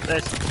 Alright,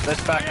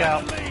 let's back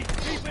out.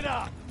 Keep it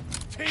up.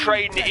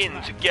 Trading it in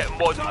to get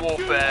Modern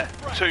Warfare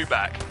 2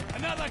 back.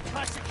 Another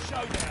classic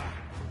showdown.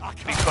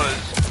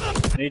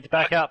 Because Need to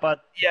back out,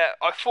 bud. yeah,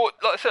 I thought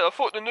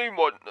the new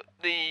mod,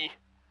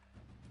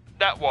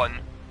 that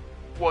one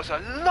was a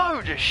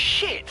load of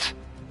shit.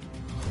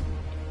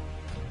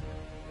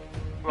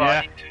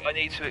 Right, Yeah. I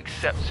need to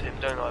accept him,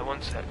 don't I?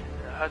 One sec.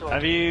 How do I?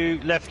 Have you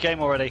left the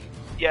game already?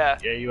 Yeah.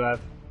 Yeah, you have.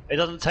 It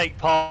doesn't take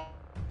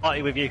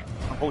party with you,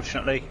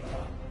 unfortunately.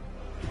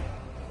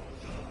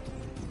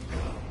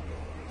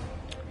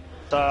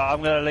 So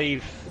I'm gonna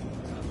leave.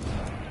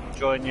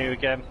 Join you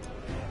again.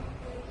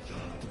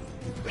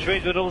 Which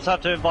means we'd also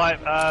have to invite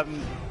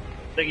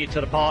Thingy to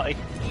the party.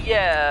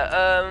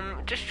 Yeah.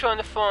 Just trying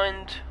to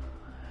find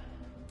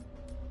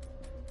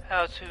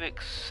how to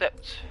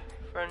accept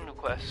friend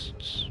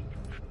requests.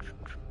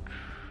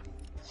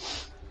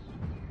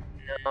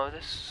 No,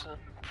 this is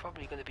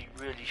probably going to be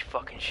really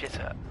fucking shit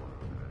at.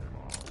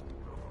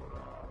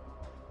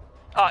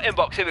 Ah,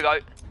 inbox, here we go.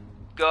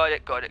 Got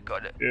it.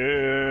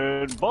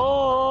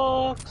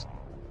 Inbox!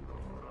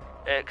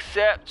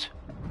 Accept.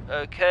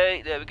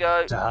 Okay, there we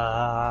go.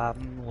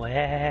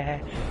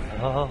 Somewhere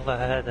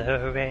over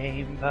the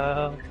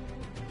rainbow.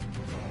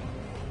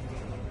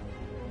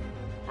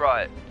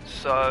 Right,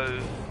 so...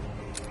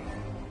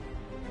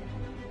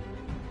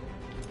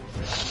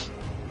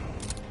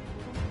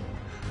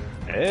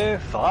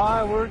 If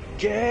I were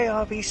gay,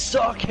 I'd be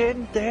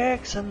sucking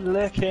dicks and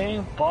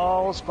licking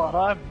balls, but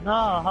I'm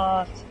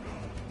not.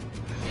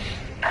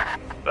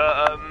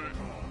 But,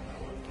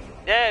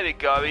 there we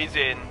go, he's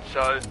in,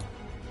 so...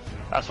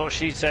 That's what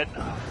she said.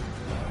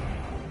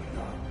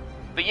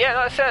 But yeah,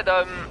 like I said,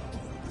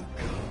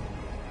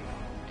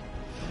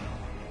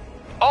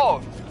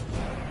 Oh!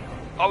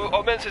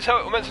 I meant to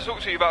talk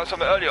to you about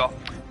something earlier.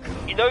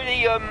 You know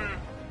the,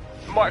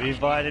 We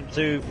invited him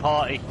to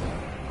party.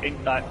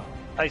 Like,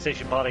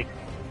 PlayStation party.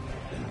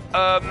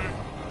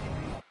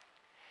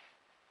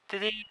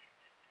 Did he...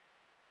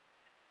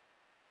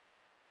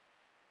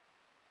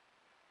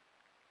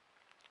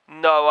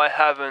 No, I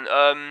haven't,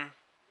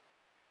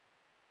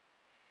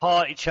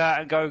 Party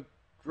chat and go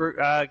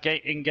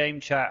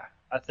in-game chat,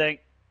 I think.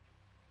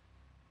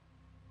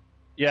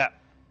 Yeah.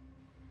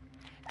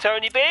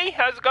 Tony B,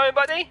 how's it going,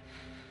 buddy?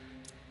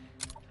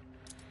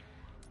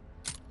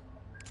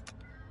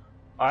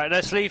 Alright,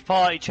 let's leave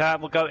party chat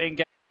and we'll go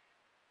in-game.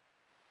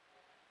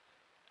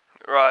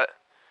 Right.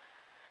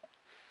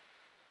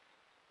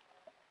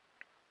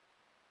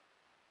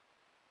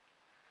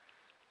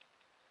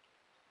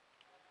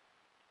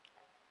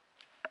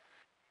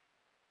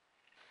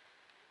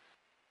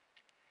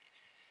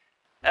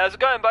 How's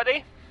it going,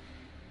 buddy?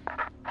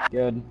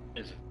 Good.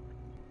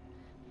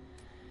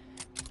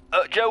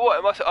 Joe,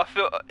 what? I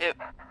feel it.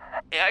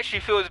 It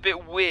actually feels a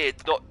bit weird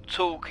not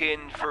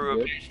talking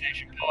through a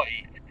PlayStation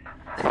party.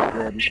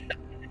 Good.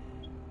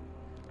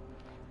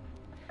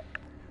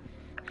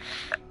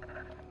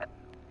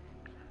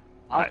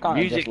 I'm kind of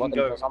music just can looking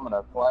go. for someone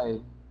to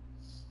play.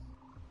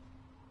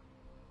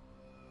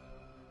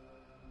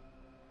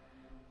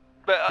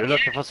 But You're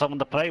looking for someone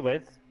to play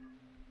with?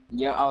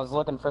 Yeah, I was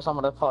looking for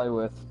someone to play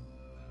with.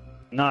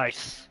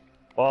 Nice.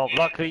 Well,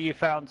 luckily you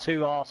found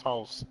two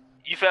assholes.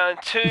 you found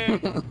two.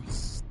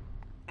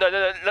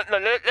 No.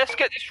 Let's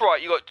get this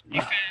right. You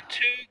found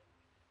two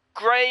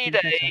grade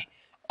A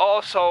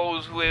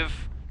arseholes with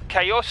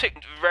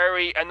chaotic,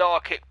 very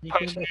anarchic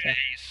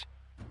personalities.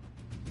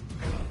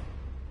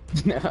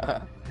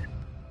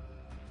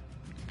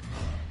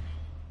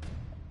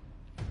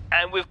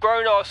 And with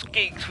grown ass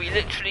geeks, we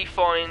literally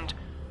find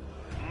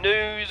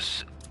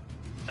news,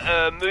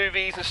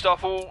 movies and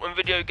stuff, and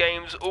video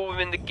games, all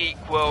within the geek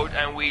world,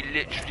 and we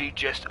literally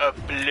just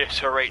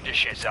obliterate the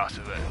shit out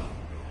of it.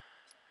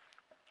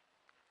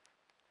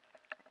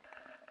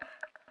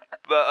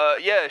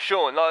 But yeah,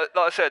 Sean, like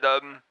I said,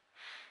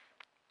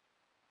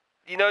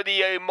 you know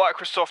the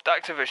Microsoft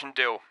Activision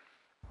deal?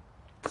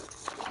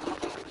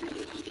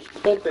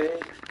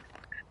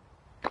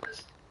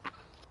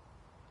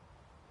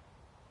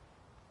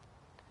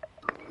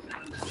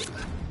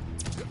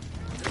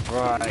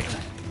 Right.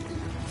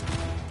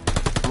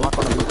 I'm not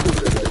gonna be too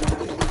good.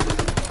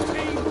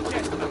 Team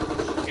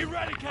deathmatch.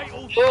 Eradicate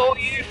all Oh,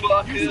 threats. you Use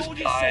fuckers, all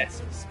your die.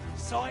 senses.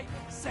 Sight,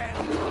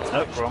 sound, Nope,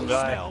 touch, wrong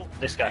guy. smell,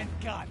 This guy. and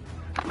gun.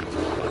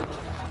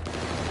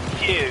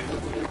 Q.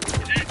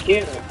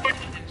 Yeah. What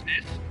is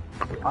this?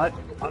 I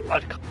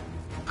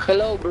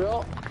Hello,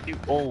 bro. you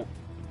all.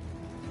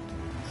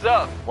 What's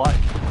up? What?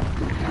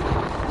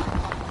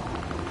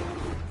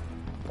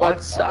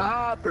 What's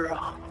up, bro?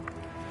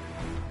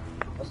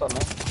 What's up,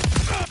 man?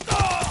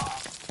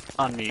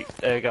 Unmute.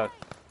 There you go.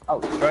 Oh,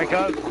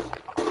 Draco.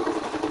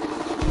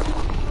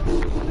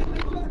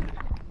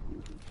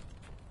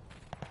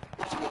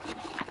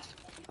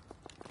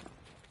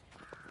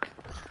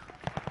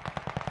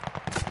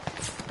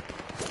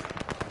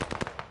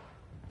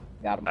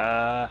 got him.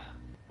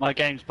 My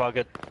game's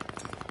buggered.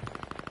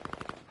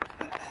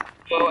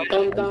 Well, I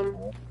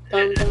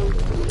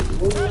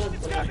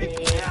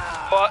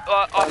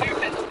think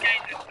this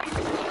game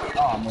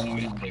Oh, man.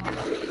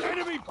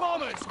 Enemy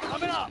bombers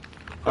coming up.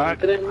 Alright,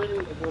 Dude,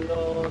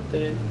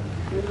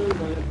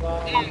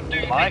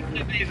 Mike?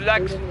 these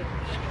lag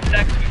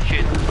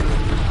switching.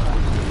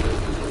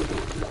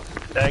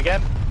 There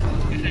again.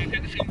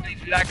 Some of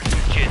these lag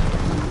switching.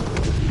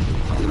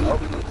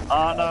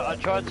 Oh no, I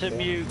tried to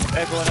mute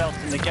everyone else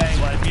in the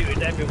game. I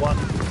muted everyone.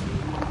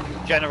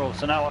 General,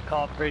 so now I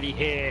can't really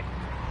hear.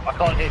 I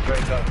can't hear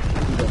Draco.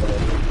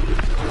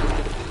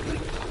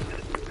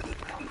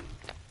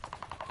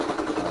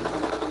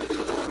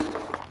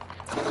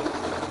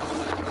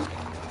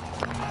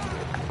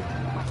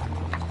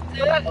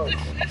 Yeah,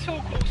 that's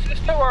all cool, sis.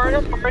 Don't worry,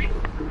 don't worry.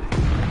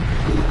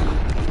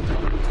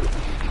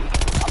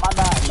 I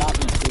might not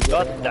be too good.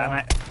 God damn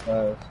it.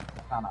 Because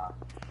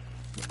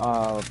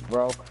kinda,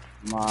 broke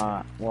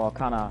my, well,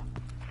 kinda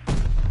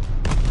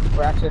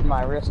fractured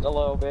my wrist a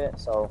little bit,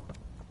 so.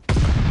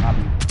 How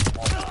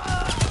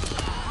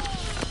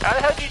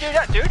the hell do you do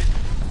that, dude?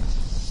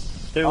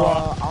 Do what?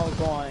 I was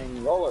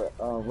going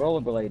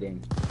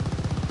rollerblading,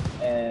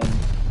 and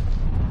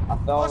I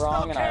fell Hostile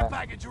wrong and care I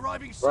package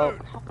arriving broke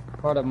soon.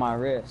 part of my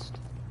wrist.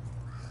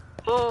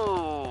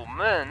 Oh,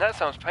 man, that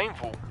sounds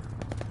painful.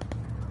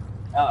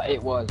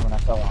 It was when I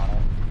fell on it.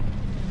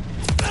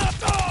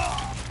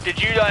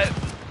 Did you, like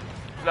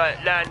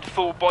land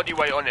full body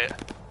weight on it?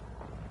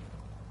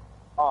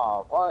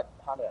 Oh, what?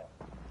 How did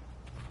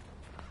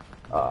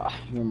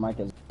your mic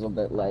is a little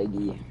bit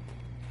laggy.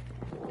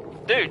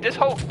 Dude, this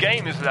whole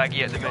game is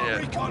laggy at the Got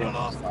minute. recon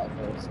aloft.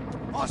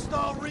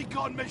 Hostile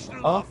recon mission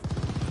aloft.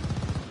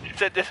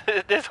 So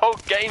this whole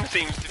game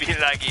seems to be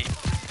laggy.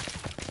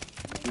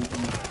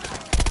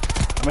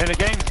 I mean, the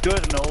game's good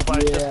and all,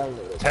 but it's Yeah,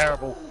 just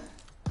terrible.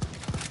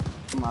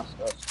 my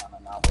stuff's kind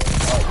of not working.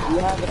 Oh, you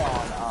have it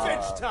on,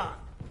 Fetch time.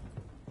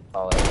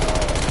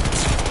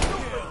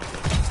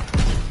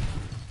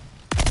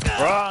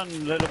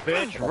 Run, little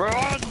bitch,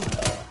 run!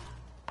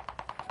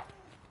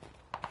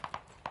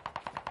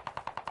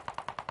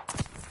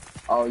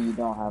 Oh, you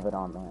don't have it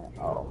on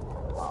there.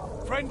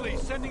 Oh. Friendly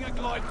sending a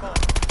glide bomb.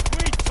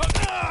 We took.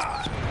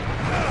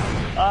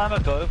 I'ma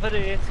go for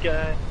this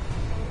guy.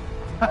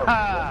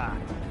 Haha!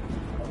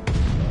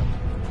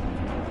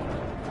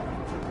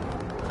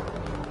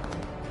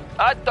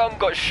 I done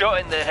got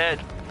shot in the head.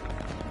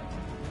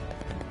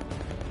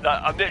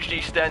 Like, I'm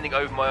literally standing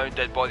over my own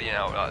dead body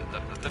now.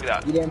 Look at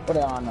that. You didn't put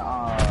it on,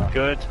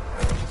 Good.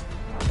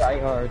 Try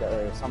Hard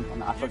or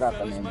something. I forgot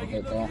the name of Making it,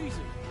 it though. look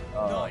easy.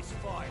 Uh, Nice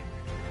fight.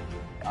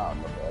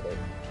 Look at it.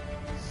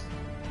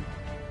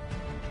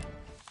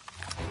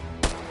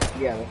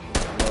 Yeah, this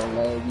is a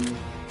little laggy.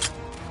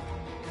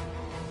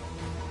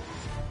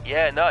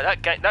 Yeah, no,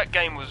 that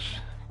game was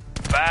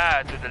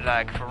bad with the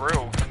lag, for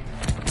real.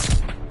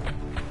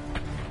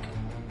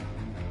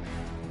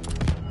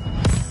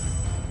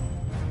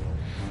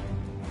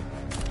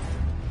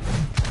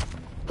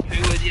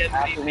 Who was the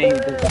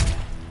MVP?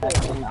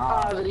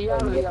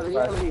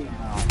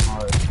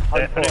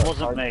 Definitely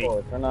wasn't me.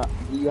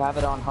 Do you have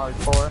it on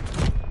hardcore?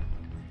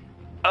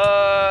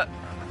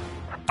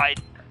 I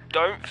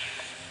don't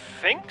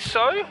think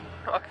so.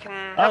 I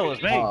can. That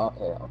was me. Oh,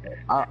 okay.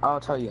 I'll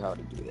tell you how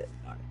to do it.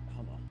 Alright,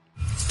 hold on.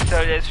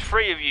 So there's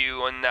 3 of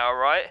you on now,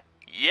 right?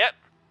 Yep.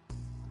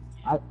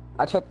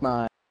 I took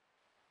my.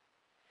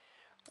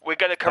 We're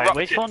gonna Wait, corrupt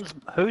which it. one's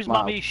who's Wow.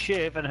 Mummy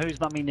Shiv and who's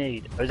Mummy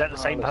Need? Or is that the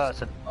same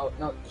person? Oh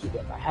no, he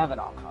didn't. I have it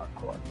on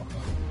hardcore.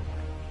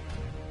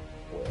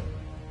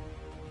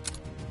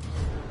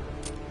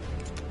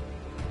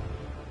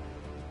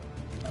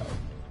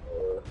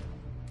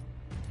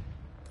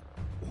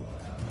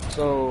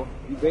 So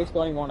you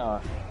basically want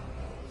to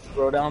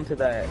scroll down to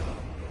that.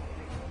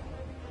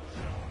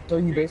 So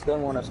you basically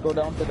want to scroll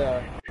down to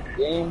the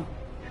game.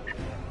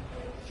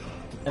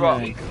 And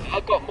Right, then- I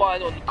got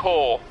mine on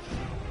core.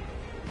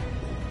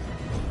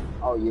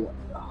 Oh, you.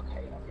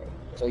 Okay.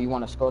 So you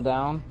want to scroll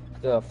down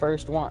the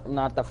first one,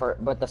 not the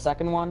first, but the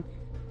second one,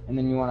 and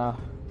then you want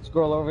to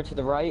scroll over to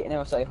the right, and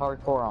it'll say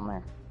hardcore on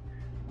there.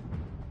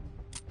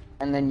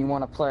 and then you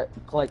want to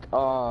click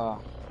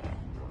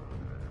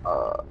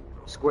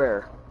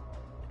square.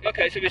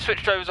 Okay, so we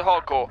switched over to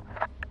hardcore.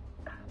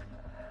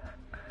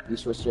 You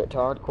switched it to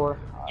hardcore.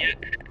 Yeah.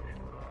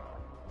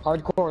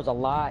 Hardcore is a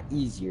lot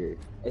easier.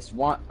 It's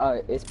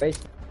it's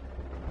basically.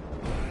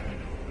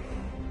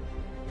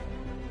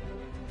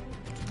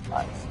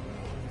 Nice.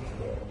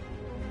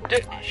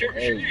 Dude,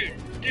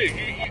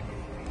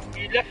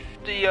 you left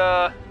the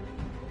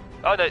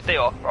Oh no, they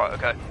are. Right,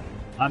 okay.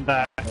 I'm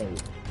back. Hey.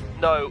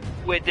 No,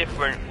 we're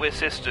different. We're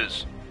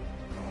sisters.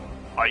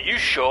 Are you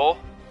sure?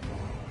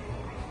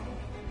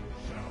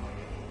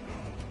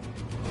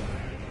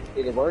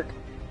 Did it work?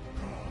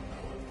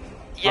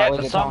 Yeah, Or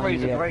For is it some telling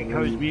reason, you have to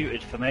Draco's leave?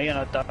 muted for me, and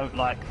I don't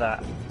like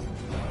that.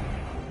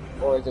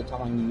 Or is it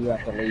telling you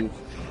have to leave?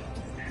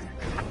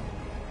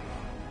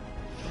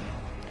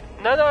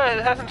 No,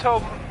 it hasn't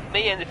told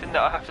me anything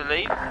that I have to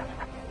leave.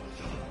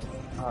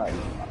 Alright.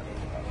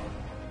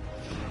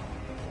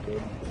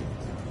 Good.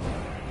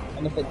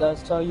 And if it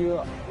does tell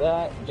you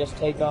that, just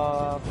take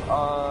off,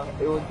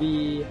 it would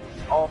be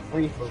all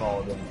free for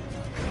all then.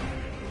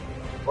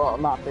 Well,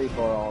 not free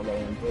for all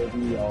then, it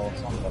would be all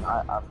something,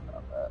 I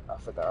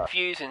forgot.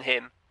 Confusing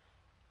him.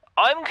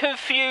 I'm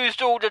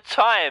confused all the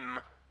time.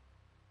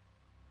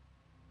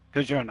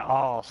 Because you're an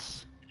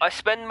arse. I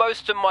spend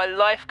most of my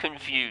life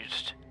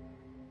confused.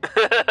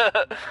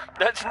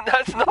 that's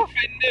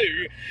nothing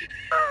new.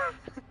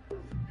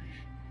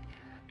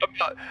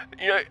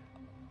 You know,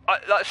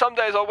 like some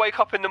days I wake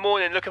up in the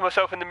morning, look at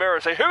myself in the mirror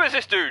and say, who is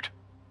this dude?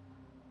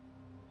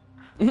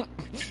 Right,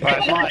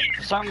 Mike,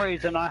 for some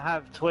reason I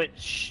have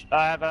Twitch,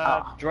 I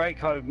have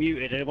Draco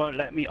muted, it won't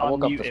let me I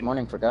woke up unmute this him.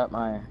 morning, forgot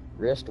my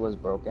wrist was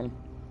broken.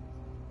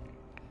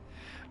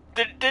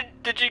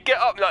 Did you get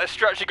up like a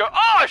stretch and go,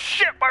 oh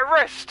shit, my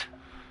wrist?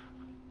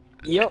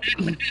 Yep.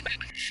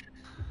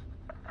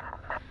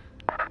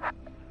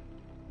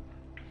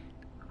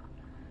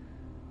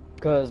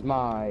 Cause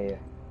my,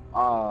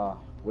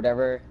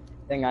 whatever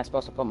thing I'm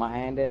supposed to put my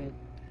hand in,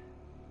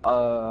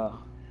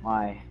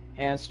 my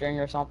hamstring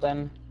or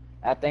something,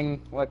 that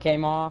thing what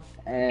came off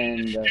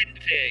and Is it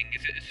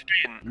a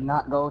spin?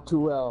 not go too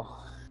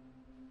well.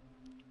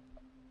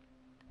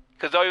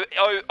 Because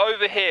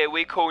over here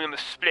we call him a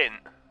splint.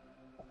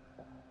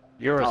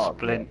 You're a Oh,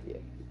 splint. yeah.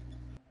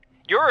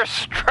 You're a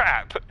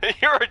strap.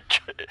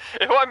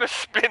 If I'm a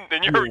splint,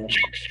 then you're a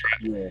jock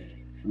strap.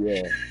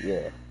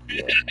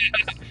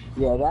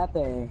 Yeah,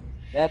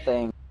 that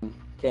thing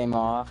came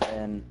off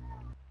and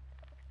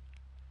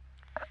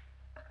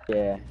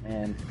yeah,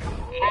 man.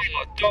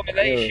 Oh,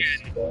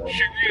 domination. It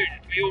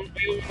Sharoon,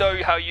 we all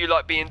know how you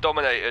like being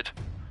dominated.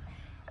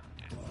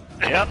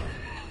 Yep.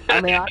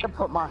 I mean, I can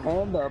put my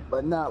hand up,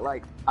 but not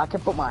like I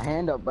can put my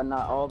hand up, but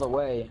not all the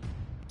way.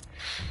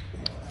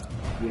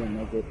 You didn't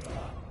make it.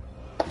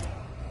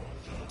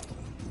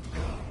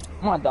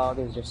 My dog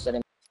is just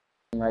sitting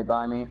right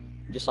by me,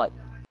 just like.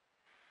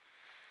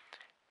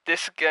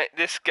 This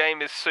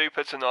game is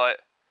super tonight.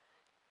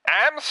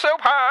 I'm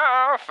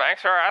super.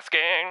 Thanks for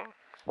asking.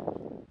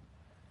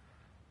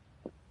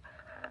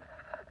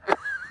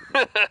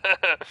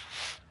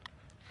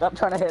 Stop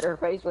trying to hit her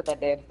face with that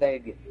damn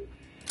thing.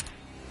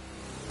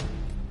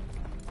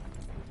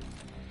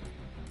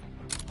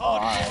 Hardcore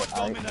Alright,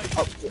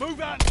 domination. Move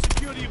out and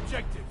secure the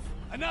objective.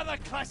 Another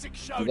classic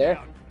there?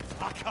 showdown.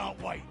 I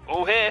can't wait.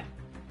 All here.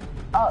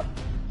 Oh.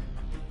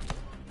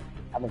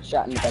 I've been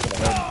shot in the back of the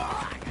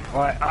head.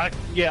 Right, I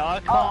can't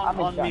I've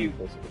been shot in the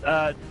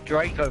unmute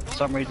Draco for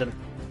some reason.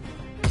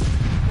 They're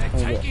I need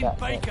to taking stop-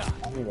 Baker.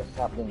 I need to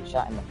stop getting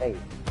shot in the face.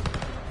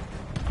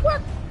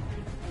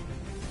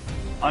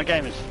 My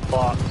game is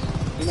fucked.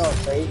 You know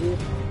what's crazy?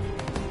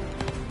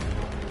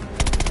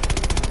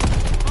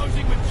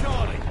 Closing with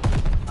Charlie.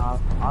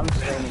 I'm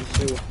streaming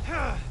too.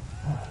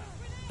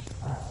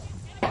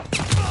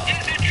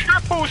 It's a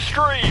triple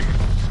stream.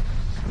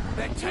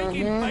 They're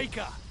taking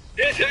Baker.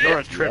 You're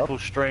a triple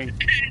string.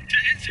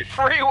 It's a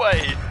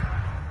freeway.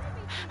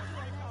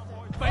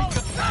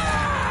 Baker.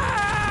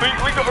 We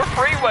got a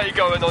freeway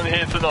going on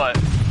here tonight.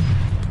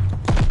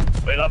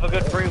 We love a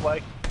good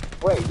freeway.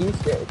 Wait,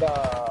 the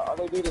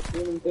other dude is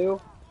streaming too?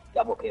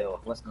 Double kill.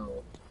 Let's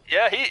go.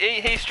 Yeah,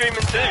 he's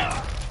streaming too.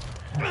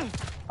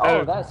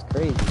 Oh, that's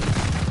crazy.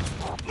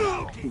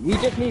 We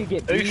just need to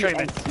get B Who's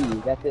streaming? and C.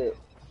 That's it.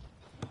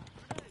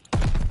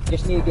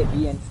 Just need to get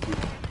B and C. We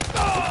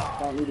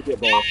don't need to get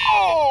both.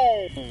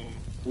 Oh!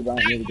 We don't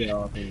need to get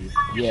all three.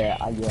 Yeah.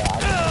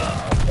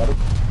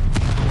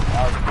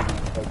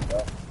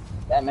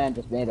 That man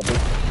just made a big.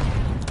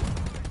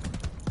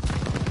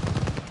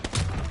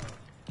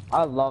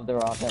 I love the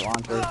rocket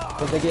launcher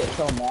because they get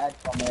so mad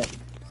from it.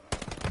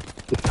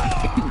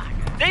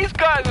 These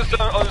guys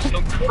are on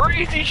some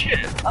crazy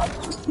shit. I'm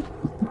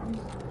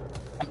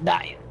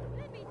dying.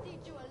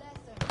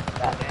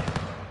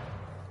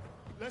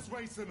 Let's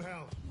raise some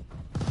hell.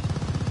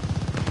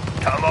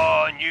 Come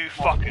on, you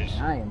fuckers.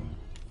 Dying.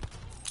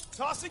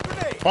 Tossing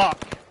grenade.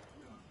 Fuck.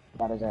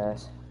 Got his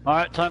ass.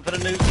 Alright, time for the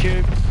nuke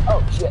cube.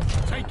 Oh shit.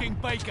 Taking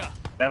Baker.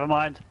 Never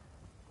mind.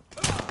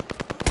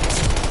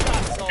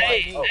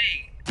 Hey,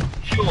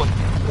 Sean,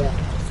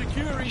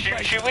 Securing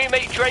base. should we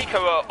make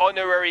Draco an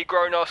honorary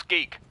grown-ass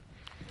geek?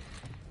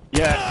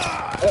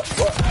 Yeah.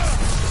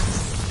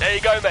 There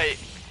you go, mate.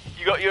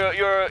 You got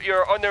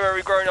your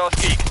honorary grown-ass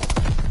geek.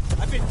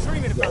 I've been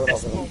dreaming about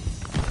this moment.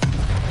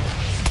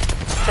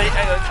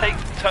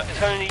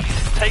 Tony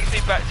takes me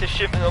back to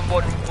shipping on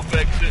Modern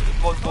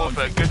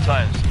Warfare. Good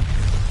times.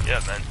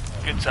 Yeah, man.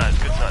 Good times.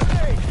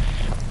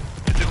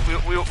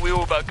 We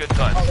all about good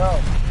times. Oh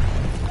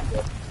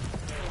no.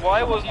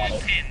 Why was I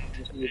pinned?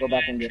 Just need to go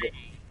back and get it.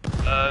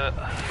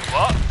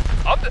 What?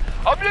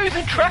 I'm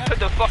losing track of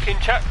the fucking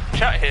chat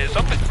here.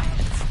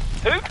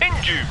 Who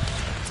pinned you?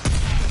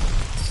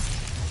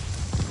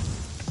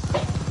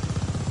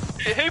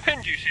 Who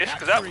pinned you, sis?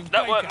 Because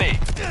that weren't me.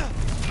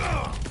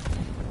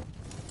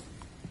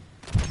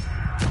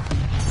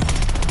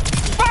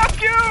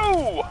 Fuck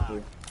you!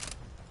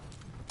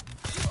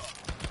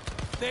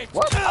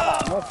 What?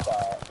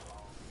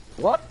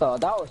 What the?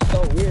 That was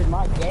so weird.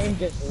 My game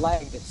just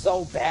lagged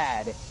so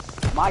bad.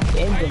 My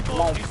game just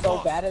lagged so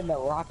bad and the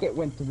rocket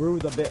went through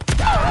the bit.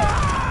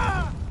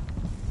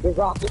 The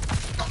rocket.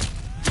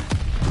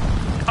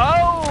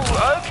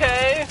 Oh,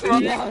 okay. No.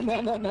 Yeah, no,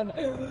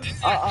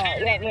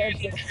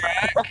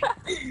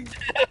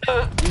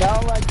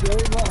 my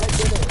game lagged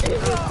it.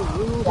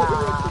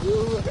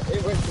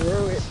 It went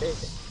through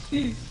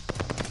it.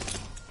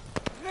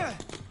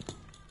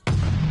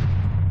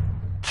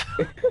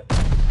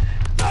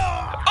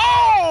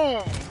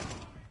 Oh!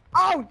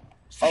 Oh!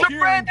 The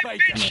random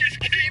bitch just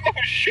came up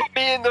and shot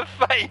me in the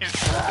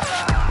face!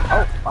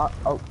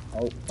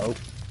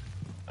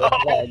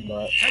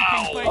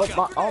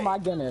 Oh my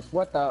goodness,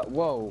 what the,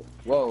 whoa,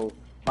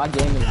 my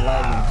game is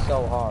lagging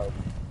so hard.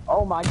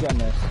 Oh my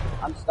goodness,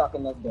 I'm stuck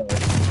in this building.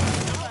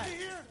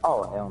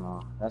 Oh hell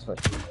no, that's what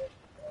she did.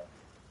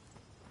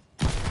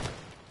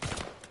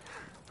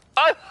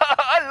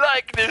 I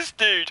like this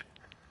dude.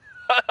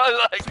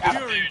 I like this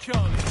dude.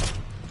 Charlie.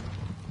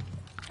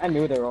 I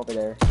knew they were over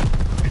there.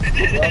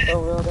 They're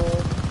also over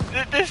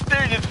there. This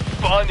dude is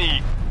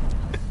funny.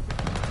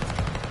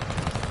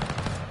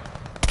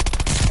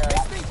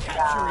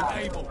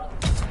 Capturing Able.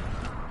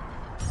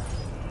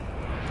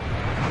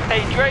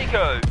 Hey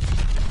Draco.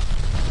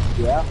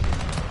 Yeah.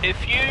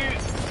 If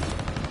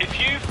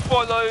you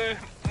follow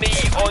me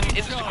on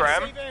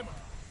Instagram,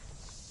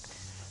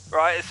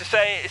 right? It's the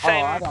same. Oh,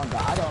 I don't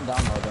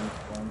download them.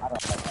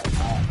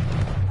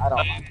 I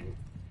don't.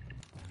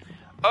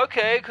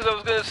 Okay, because I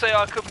was gonna say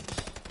I could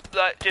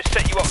like just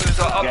set you up with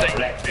an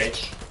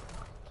update.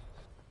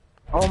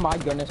 Oh my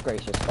goodness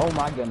gracious. Oh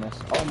my goodness.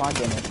 Oh my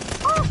goodness.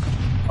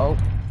 Oh.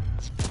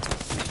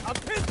 I'm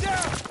pinned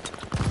down.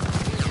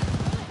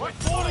 We're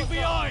falling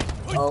behind.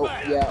 Push Oh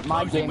back. yeah,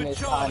 my Closing game with is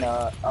Charlie.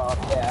 kinda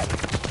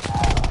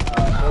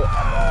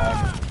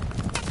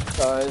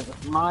because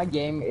my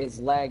game is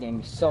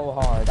lagging so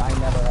hard. I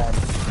never had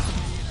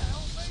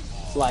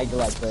lag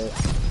like this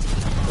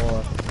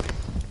before.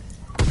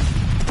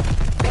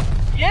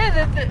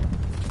 Yeah,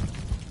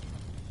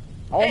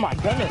 Oh my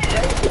goodness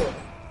gracious!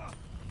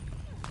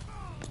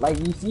 Like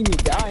you see me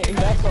dying,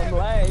 that's from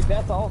lag.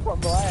 That's all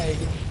from lag.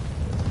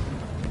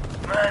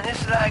 man,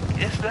 this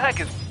lag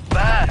is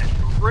bad,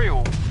 for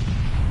real.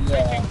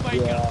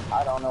 Yeah.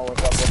 I don't know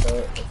what's up with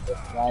it. It's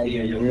just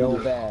lagging real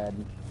bad.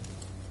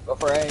 Go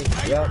for A.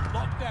 Yep.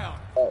 Locked down.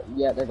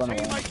 Yeah, they're gonna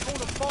win. Teammate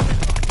called a bomb.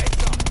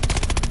 Heads up.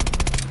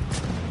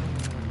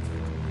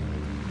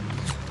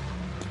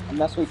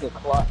 Unless we could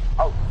clutch.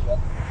 Oh, yeah.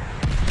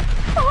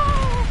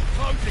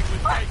 Closing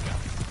with Baker.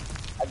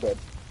 I did.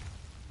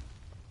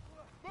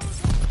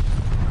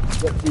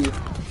 Yep, see.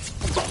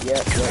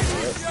 Yep.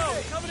 Yo,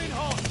 coming in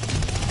hot.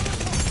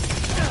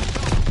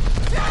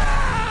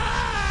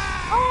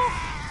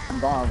 I'm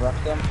gonna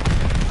rush them.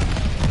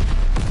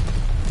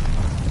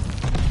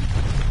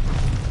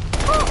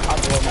 I'll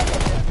blow my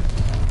head down.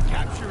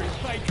 Capturing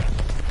Baker.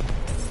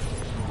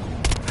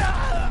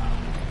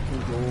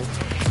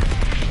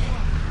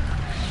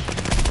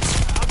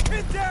 I'm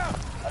pinned down.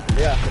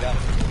 Yeah, get out.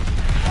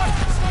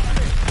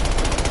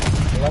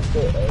 Let's do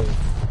it.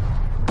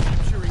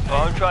 Capturing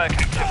Oh, I'm trying to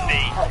capture B.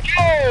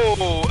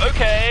 Oh,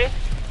 okay.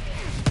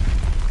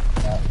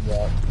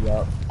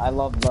 Yep. I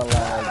love the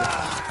lag.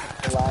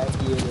 The lag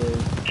here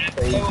is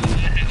crazy.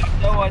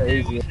 No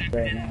idea Crazy what's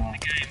right now.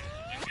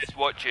 just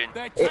watching.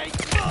 They're taking.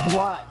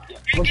 What?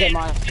 Look at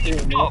my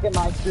stream. Look at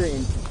my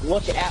stream.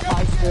 Look at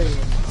my stream.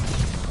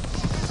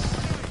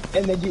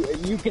 And then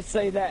you can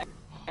say that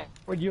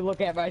when you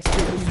look at my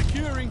stream.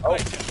 Securing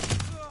Baker.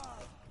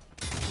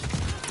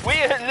 We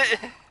are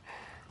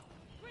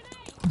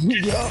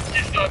Yup.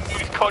 just like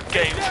those COD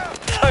games.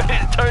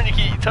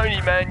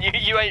 Tony, man,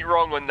 you ain't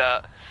wrong on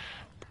that.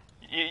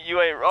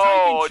 You ain't.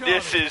 Oh,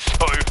 this is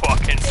so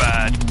fucking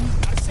bad.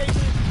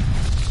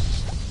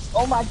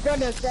 Oh my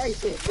goodness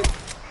gracious.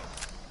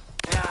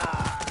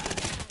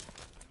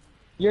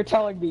 You're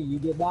telling me you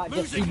did not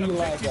just see me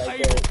lag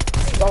right there.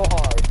 So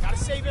hard. Gotta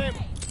save him.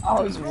 I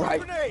was right.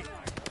 Grenade.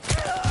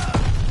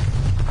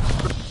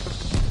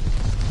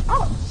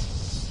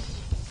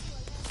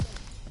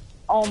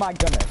 Oh my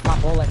goodness, my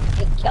bullet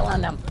is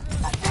killing them.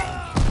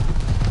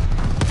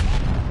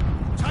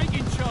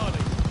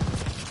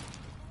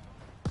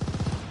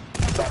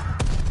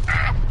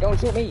 Don't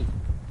shoot me.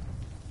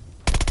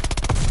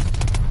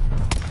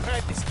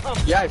 Had this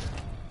coming. Yes.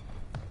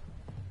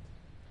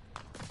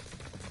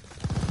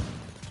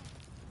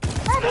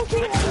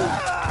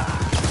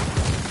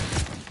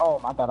 Oh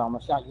my god, I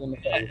almost shot you in the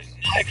face.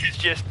 Mike is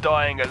just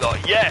dying a lot.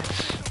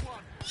 Yes!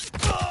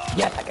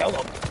 Yes, I killed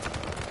him.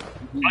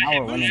 Now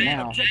we're winning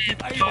now.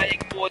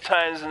 Dying more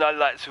times than I'd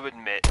like to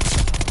admit.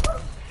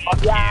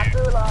 Yeah,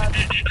 Gulag.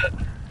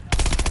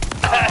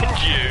 And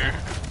you!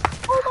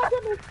 Oh my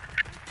goodness.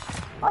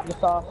 I just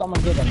saw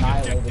someone get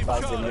annihilated by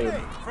the dude.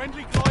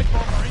 Friendly glide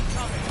bomber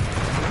incoming.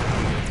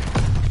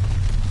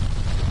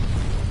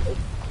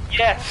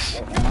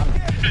 Yes!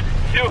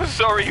 Feel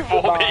sorry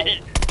for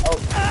me.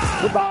 Oh,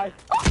 goodbye.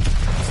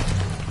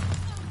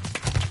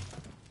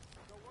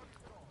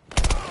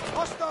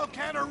 Hostile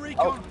counter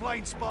recon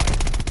plane spotted.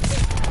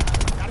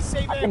 Gotta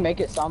save I can him. make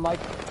it sound like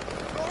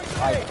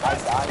I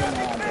died in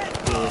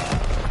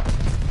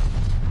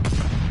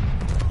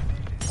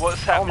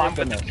What's Oh my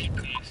happening with goodness.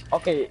 the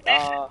Okay,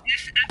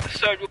 This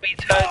episode will be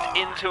turned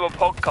into a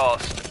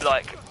podcast,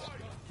 like,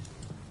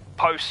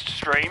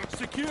 post-stream.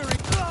 Securing.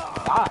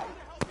 die.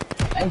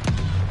 Thank you.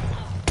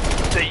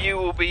 So you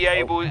will be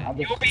able, I just-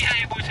 you'll be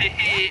able to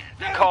hear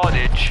the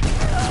carnage.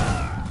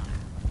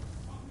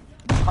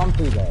 Come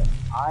through there.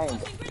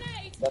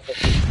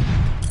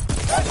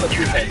 That's what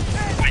you said.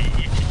 Wait,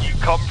 you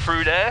come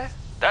through there?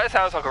 That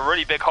sounds like a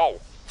really big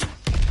hole.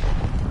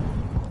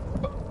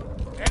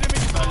 Enemy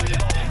glide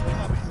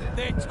bomber.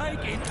 They're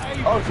taking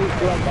aim. Oh, shoot,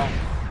 do it, don't.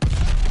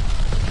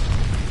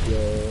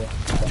 Yeah,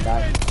 then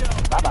die.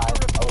 Bye-bye.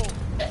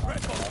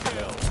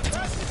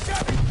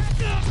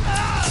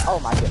 Oh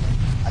my goodness.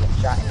 I got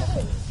shot in the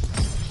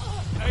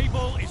face.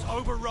 Able is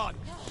overrun.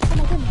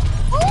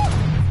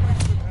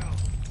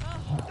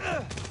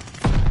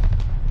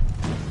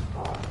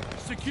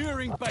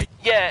 Securing base.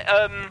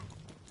 Yeah,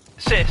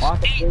 sis, Well, I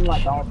can swing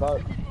like dog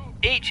boat.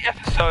 each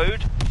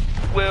episode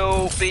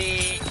will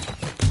be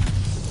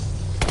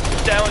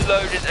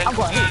downloaded and I'm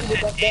going to hit you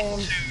with converted that damn.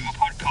 into a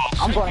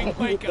podcast. I'm going to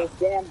hit you with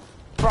this damn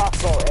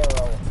crossbow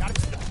arrow.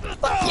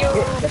 Fuck you!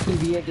 Hit the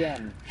TV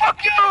again. Fuck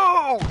you!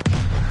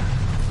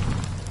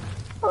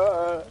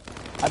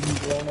 I've been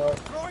blown up.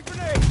 Throwing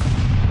grenade.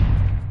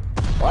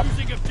 What?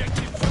 Losing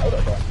objective.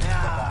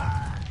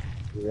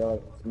 You really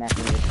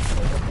smacking me.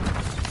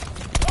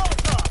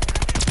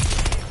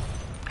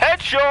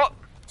 Headshot!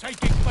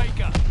 Taking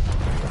Baker.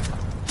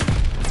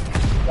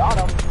 Got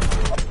him.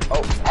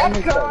 Oh, and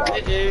we still got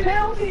him.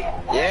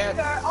 Yes.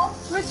 I'll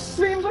switch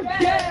streams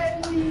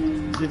again.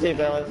 GG,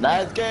 fellas.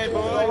 Nice game,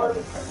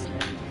 boys.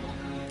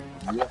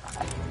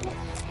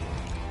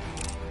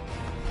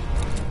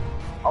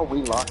 Oh,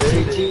 we lost.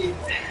 GG.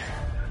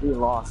 We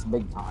lost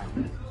big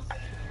time.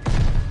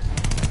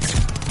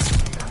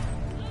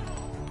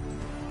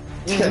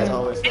 That's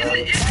always fun.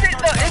 Isn't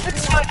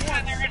it like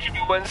in the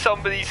original when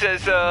somebody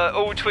says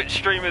all Twitch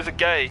streamers are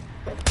gay?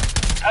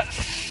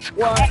 That's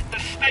What? quite the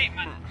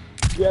statement.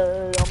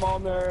 Yay, I'm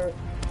on there.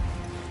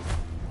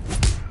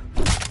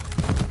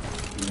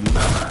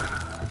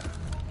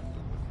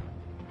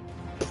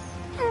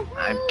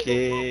 I'm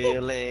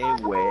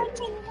killing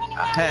with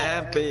a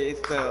happy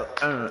soul.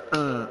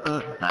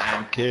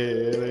 I'm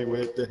killing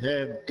with the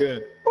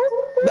handgun.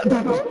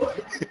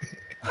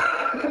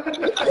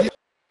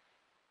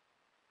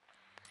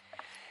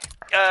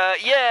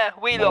 Yeah,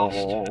 we lost.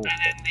 And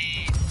then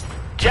the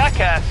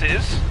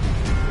jackasses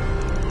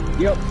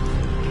Yep.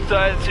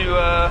 decided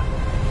to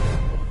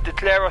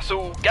declare us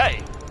all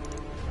gay.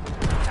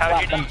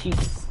 How'd you know?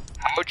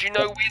 How'd you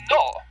know we're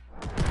not?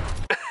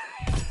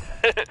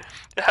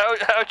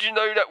 How'd you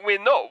know that we're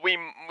not? We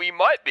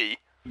might be.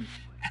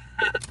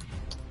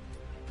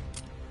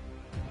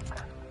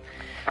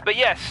 But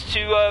yes,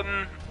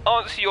 to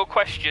answer your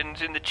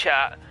questions in the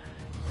chat,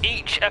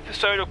 each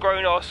episode of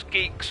Grown Ass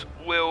Geeks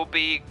will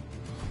be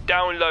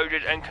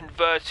downloaded and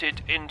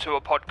converted into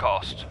a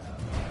podcast.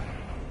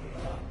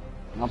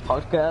 A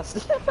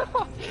podcast?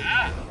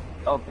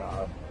 Oh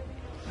god.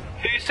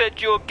 Who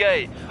said you're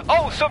gay?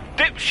 Oh, some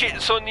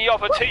dipshits on the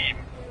other team.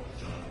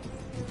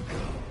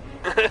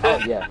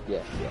 Oh yeah.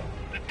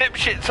 The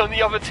dipshits on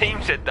the other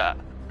team said that.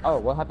 Oh,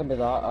 what happened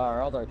to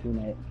our other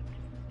teammate?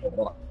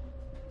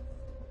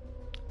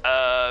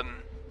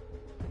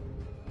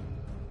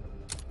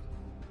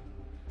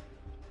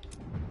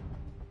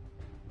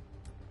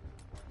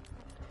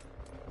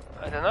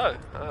 I don't know.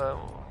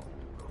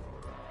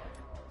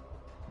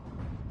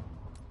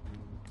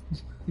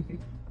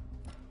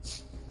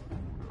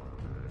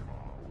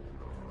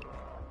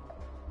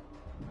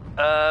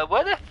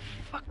 Where the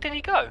fuck did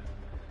he go?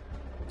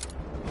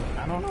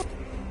 I don't know.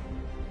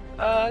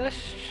 Let's.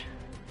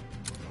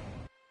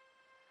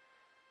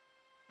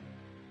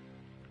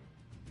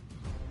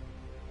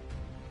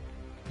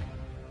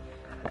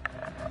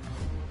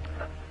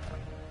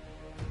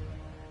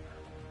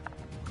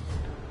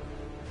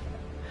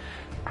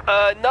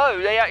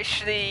 No, they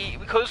actually,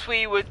 because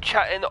we were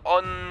chatting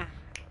on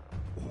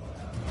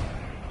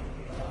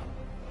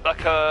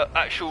like a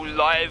actual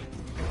live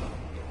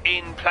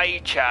in-play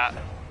chat,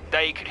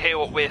 they could hear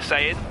what we're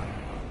saying.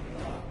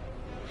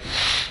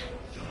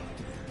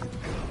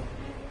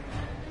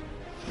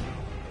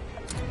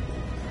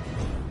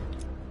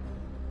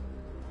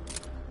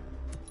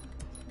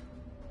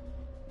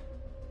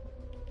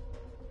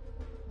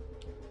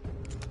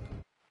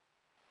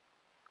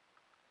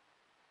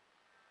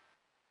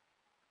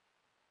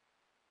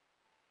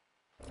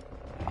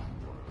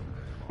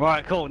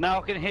 Right, cool. Now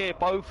I can hear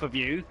both of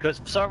you, because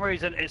for some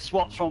reason it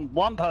swaps from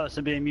one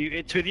person being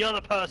muted to the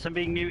other person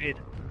being muted.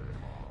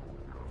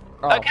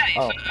 Okay,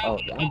 so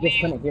I just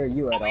couldn't hear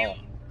you at all.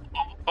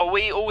 Are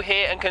we all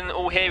here and can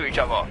all hear each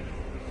other?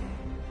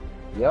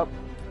 Yep.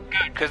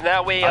 Good, because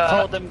now we I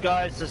told them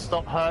guys to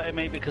stop hurting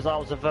me because I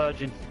was a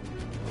virgin.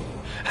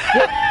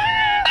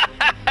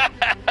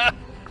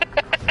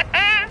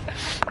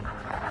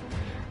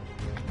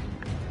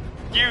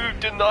 You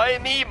deny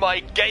me my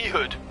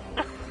gayhood.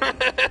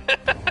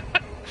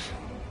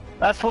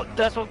 That's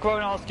what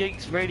grown-ass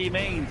geeks really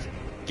means.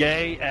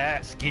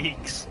 Gay-ass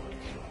geeks.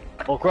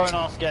 Or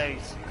grown-ass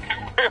gays.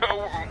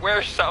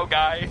 Where's so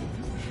guy?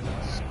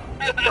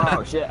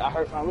 Oh shit, I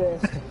hurt my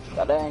wrist.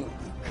 God dang.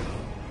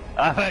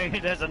 I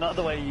mean, there's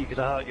another way you could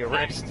hurt your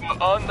wrist.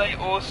 Aren't they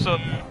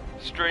awesome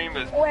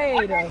streamers?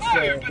 Wait a No,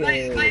 second. but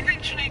they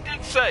literally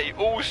did say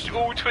all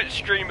Twitch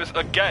streamers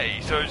are gay,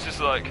 so it's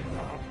just like,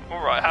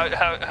 alright,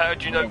 how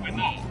do you know we're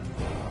not?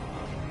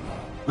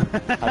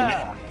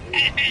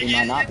 We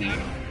might not be.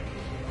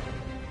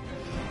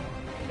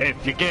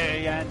 If you're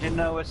gay and you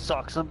know it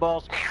sucks and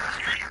balls.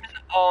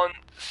 On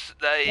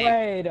they.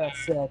 Wait a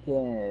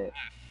second.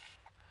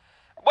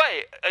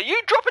 Wait, are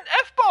you dropping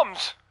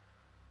F-bombs?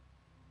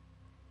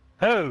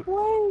 Who?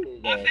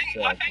 Wait I a think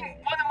second.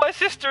 one of my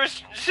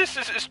sisters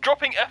is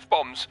dropping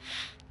F-bombs.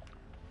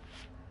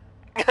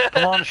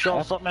 Come on,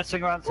 Sean, stop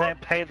messing around saying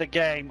play the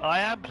game. I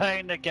am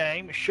playing the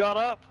game. Shut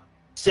up,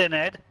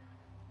 Sined.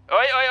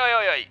 Oi.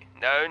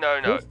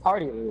 No. Who's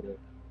party leader?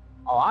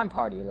 Oh, I'm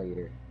party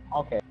leader.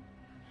 Okay.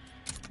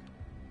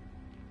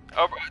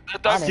 Oh,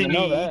 I didn't even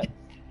know that.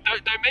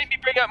 don't make me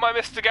bring out my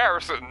Mr.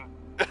 Garrison.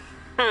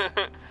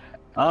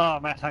 Oh,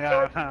 Mr.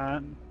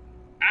 Garrison.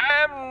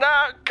 I'm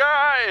not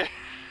guy.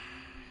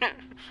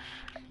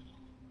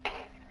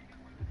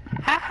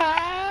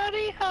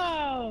 Howdy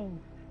ho!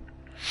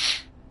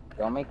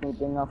 Don't make me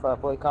bring up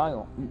boy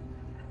Kyle.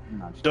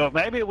 So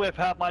maybe whip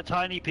out my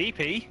tiny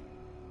pee-pee.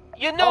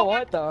 You know Oh,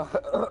 what the?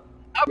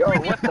 Yo,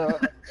 what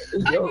the?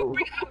 Yo.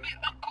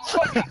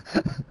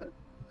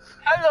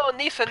 Hello,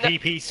 Nisa.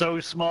 Pee-pee so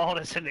small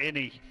it's an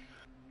innie.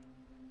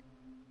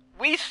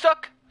 We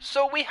suck,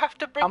 so we have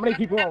to bring. How many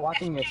people are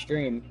watching your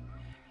stream?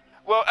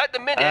 Well, at the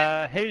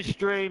minute. His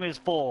stream is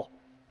 4.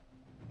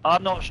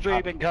 I'm not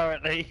streaming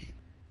currently.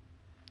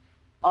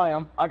 I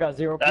am. I got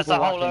 0 people That's a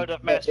whole watching. load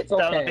of mess. It's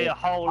okay. That'll be a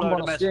whole I'm load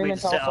gonna of mess stream for me to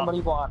until set up.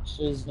 somebody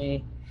watches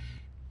me.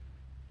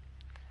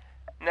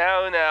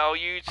 Now,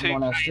 you two. I'm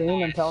gonna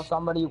stream until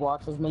somebody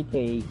watches me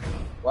pee.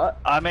 What?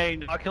 I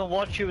mean, I can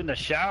watch you in the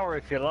shower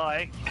if you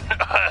like.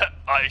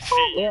 I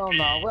see. Hell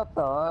no, what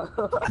the?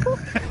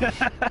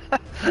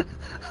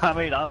 I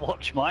mean, I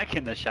watch Mike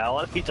in the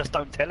shower. You just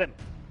don't tell him.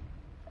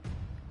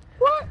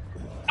 What?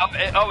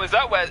 Oh, is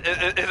that where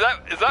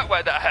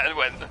that hand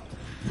went?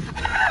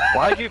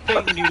 Why do you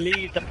think when you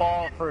leave the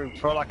bathroom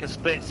for like a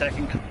split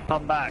second,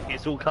 come back,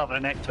 it's all covered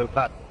in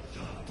ectoplasm?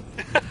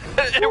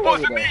 It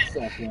wasn't me. Wait a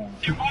second.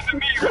 It wasn't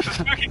me. It was a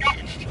spooky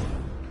ghost.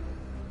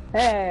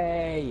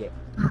 Hey!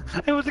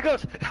 It was a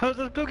ghost. It was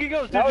a spooky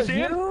ghost. Did That you was see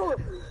him? you?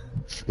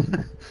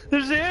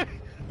 Did you see him?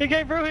 He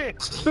came through here.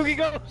 Spooky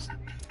ghost.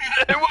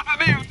 It wasn't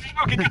me. It was a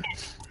spooky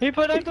ghost. He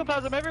put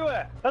ectoplasm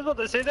everywhere. That's what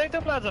this is,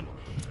 ectoplasm.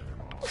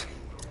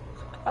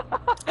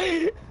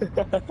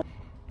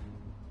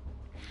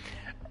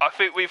 I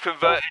think we've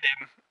converted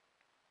him.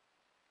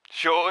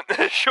 Sean,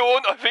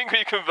 I think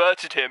we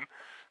converted him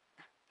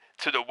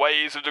to the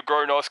ways of the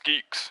grown-ass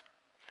geeks.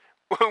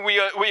 We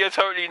are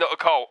totally not a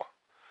cult.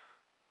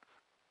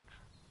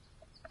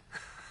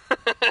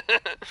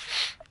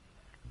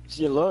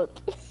 You look.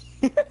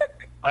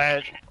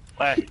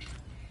 Wait.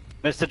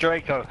 Mr.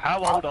 Draco,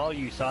 how old are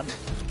you, son?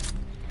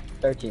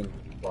 13.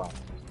 Wow.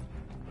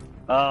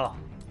 Oh.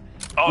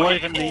 Oh, Not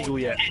even legal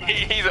yet.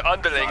 He's an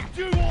underling.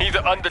 He's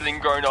an underling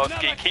grown-ass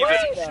geek. He's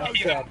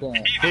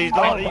second. He's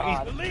not.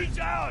 God. The lead's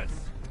ours.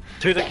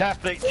 To the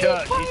Catholic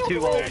Church, he's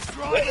too old.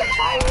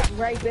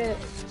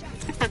 Rapist.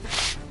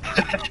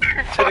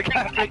 To the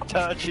Catholic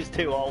Church, he's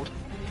too old.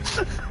 It's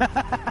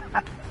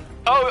a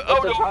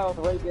child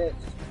rapist.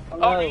 Oh,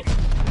 no.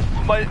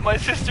 My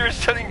sister is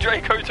telling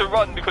Draco to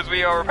run because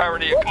we are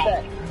apparently a What's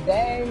cult. that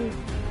dang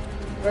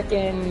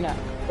frickin'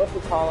 what we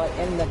call it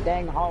in the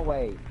dang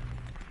hallway?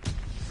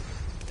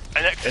 An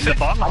In the exorcist.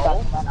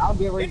 bunghole? I'll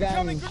get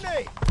Incoming revenge.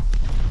 grenade.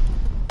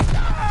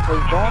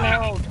 Please don't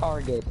arrow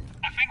target.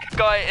 I think a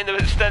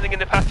guy standing in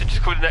the passage is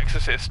called an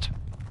exorcist.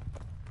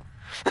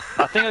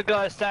 I think a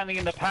guy standing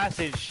in the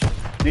passage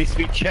needs to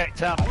be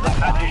checked out. The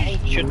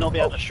passage should not be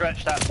able to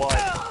stretch that wide.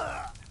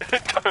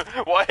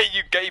 Why are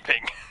you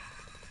gaping?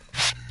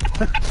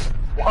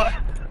 What?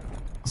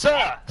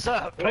 Sir,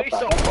 please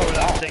stop throwing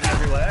that thing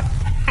everywhere.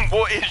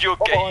 What is your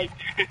gape?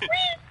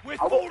 We're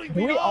falling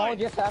We all behind.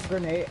 just have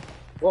grenade.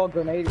 Well,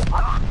 grenade.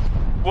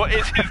 What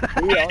is his?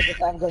 We all just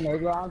have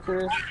grenade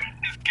launchers.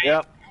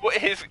 Yep. What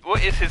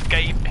is his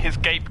gape? His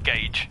gape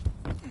gauge?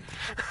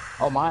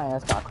 Oh, my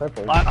ass got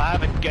crippled. I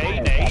have a gay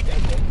nade.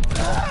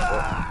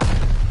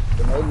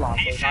 Grenade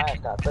launchers. My ass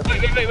got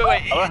crippled.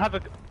 Wait.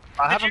 I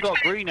I haven't got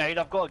a grenade,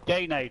 I've got a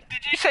grenade.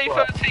 Did you say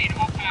 13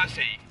 or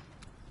 30?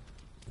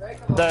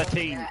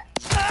 13.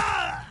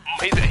 Oh,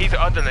 he's an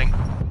underling.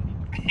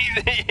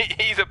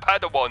 He's a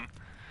Padawan.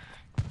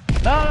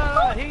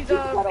 No, he's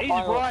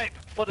ripe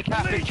for the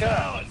Catholic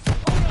Church.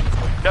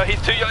 No,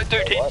 he's too young,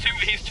 dude.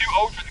 He's too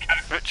old for the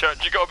Catholic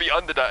Church. You gotta be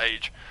under that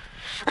age.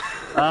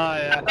 Oh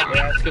yeah,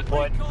 that's a good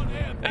point.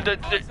 And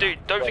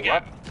dude, don't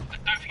forget.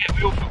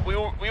 We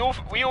all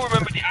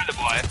remember the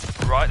alibi,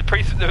 right? The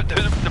priest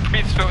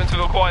fell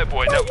into a quiet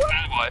boy. That was the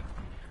alibi.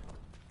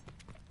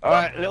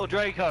 Alright, little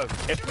Draco,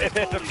 if a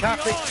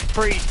Catholic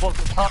priest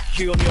wants to touch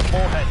you on your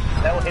forehead,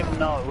 tell him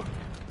no.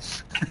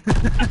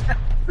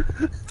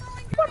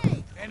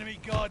 Enemy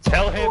guards.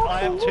 Tell him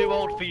I am too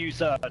old for you,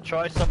 sir.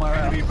 Try somewhere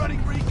Enemy else.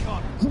 running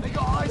recon. They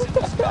got eyes in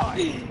the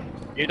sky.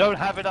 You don't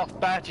have enough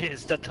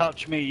badges to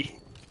touch me.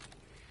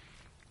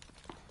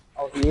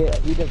 Oh, yeah,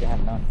 he doesn't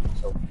have none,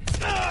 so...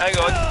 Hang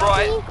on,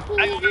 right.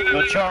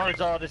 Your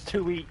Charizard is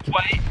too weak.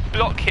 Wait,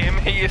 block him.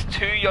 He is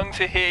too young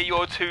to hear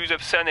your twos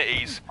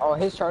obscenities. Oh,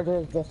 his charger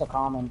is just a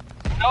common.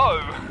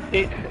 No!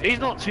 He's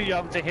not too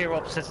young to hear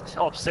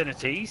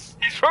obscenities.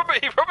 He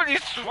probably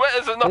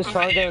swears enough His of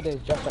charger it.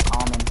 is just a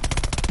common.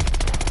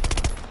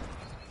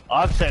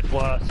 I've said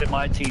worse in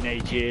my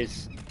teenage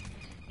years.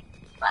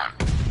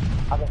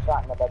 I've been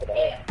shot in the back of the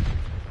head.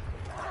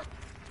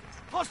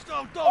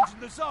 Hostile dogs in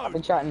the I've zone.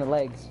 been shot in the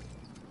legs.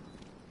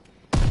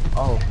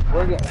 Oh,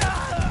 we're getting...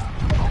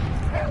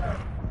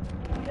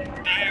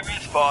 There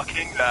is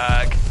fucking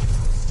lag.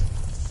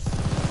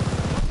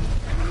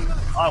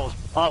 I was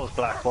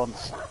black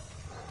once.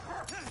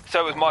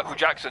 So was Michael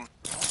Jackson.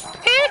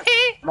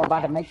 I'm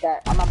about to make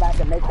that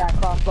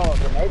crossbow a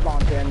grenade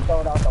launcher and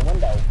throw it out the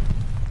window.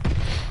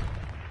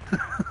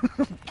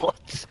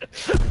 What?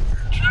 Do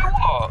you know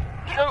what?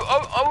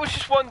 I was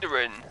just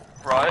wondering,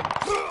 right?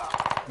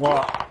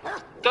 What?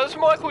 Does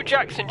Michael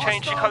Jackson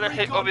change the colour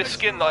of his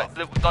skin like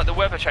the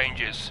weather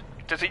changes?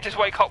 Does he just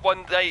wake up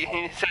one day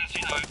and he says,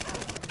 you know,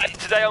 hey,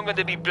 today I'm going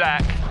to be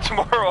black,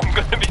 tomorrow I'm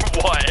going to be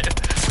white?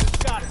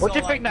 What do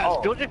you think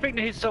that? What do you think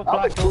that his so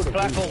black or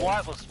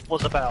white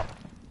was about?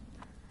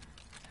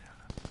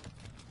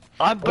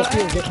 I'm black.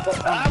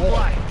 I'm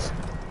white.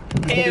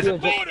 He is a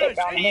baby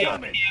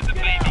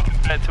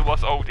compared to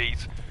us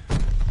oldies.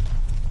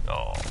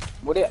 Oh.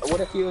 What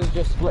if he was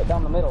just split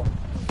down the middle?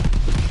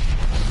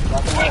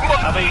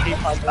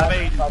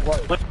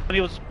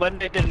 When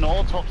they did an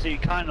autopsy, he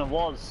kind of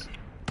was.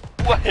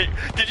 Wait,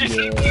 did you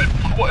see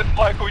what if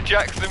Michael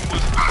Jackson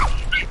was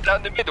split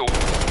down the middle?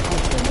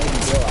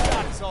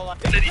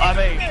 I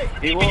mean,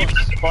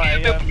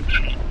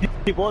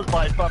 he was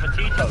by his brother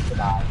Tito.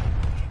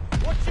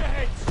 Watch your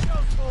head.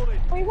 Shells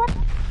falling. Wait, what?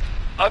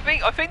 I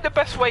think the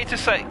best way to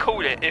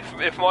call it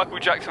if Michael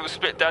Jackson was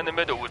split down the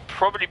middle would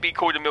probably be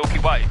called a Milky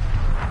Way.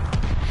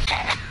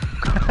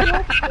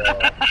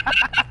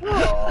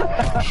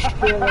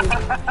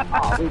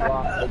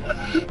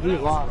 We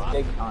lost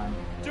big time.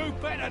 Do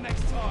better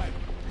next time.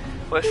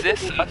 What's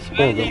this? I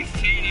swear these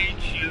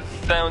teenagers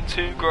sound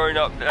too grown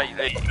up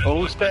lately.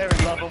 All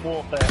sparing love and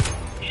warfare.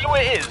 You know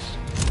what it is?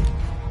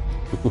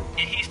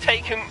 He's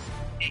taken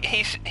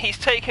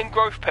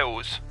growth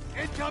pills.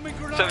 Incoming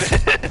So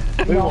grenade.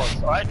 Who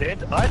was? I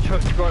did. I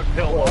took the growth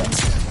pill once.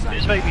 It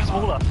just made me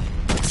smaller.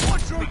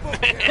 Quadruple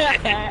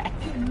kill.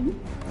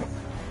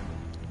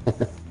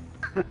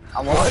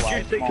 Why do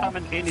you think I'm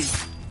an innie?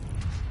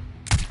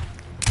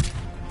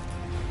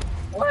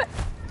 What?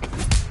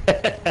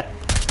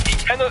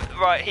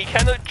 He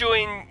cannot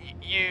join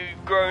you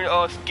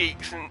grown-ass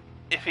geeks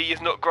if he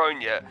is not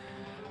grown yet.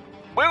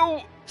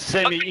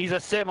 He's a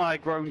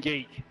semi-grown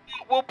geek.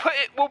 We'll put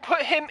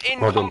him in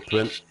Hold on,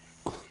 Flint.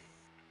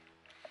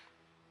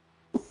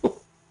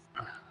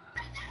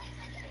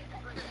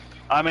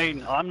 I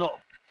mean, I'm not.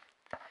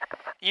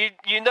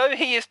 You know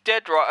he is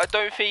dead, right? I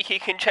don't think he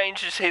can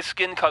change his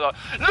skin colour.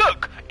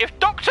 Look! If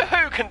Doctor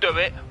Who can do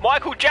it,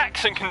 Michael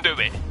Jackson can do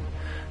it!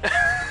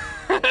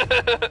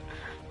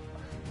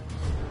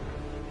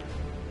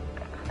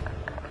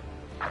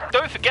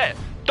 Don't forget,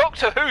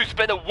 Doctor Who's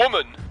been a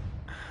woman!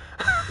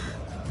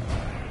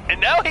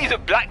 And now he's a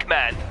black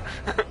man!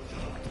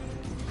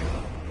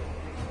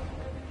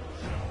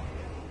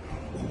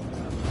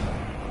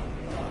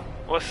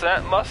 What's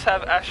that? Must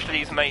have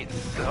Ashley's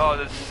mates are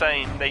the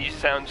same. They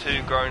sound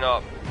too grown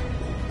up.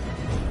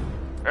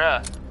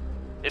 Yeah,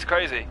 it's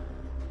crazy.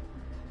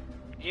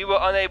 You were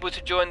unable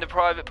to join the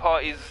private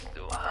parties.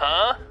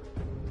 Huh?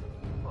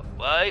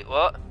 Wait,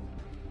 what?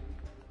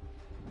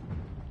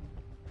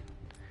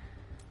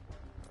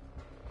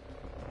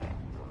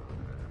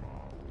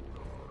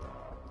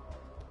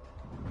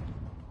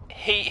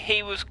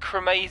 He was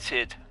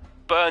cremated,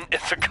 burnt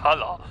into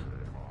colour.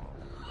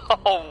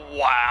 Oh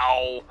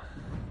wow.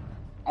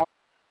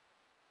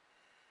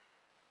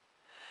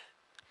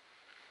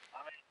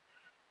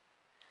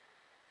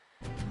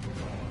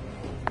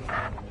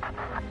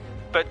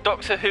 But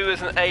Doctor Who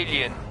is an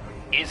alien.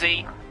 Is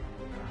he?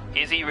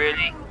 Is he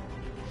really?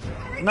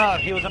 No,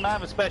 he was a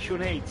man with special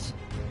needs.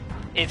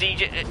 Is he?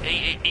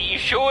 Are you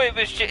sure it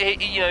was?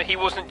 He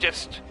wasn't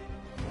just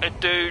a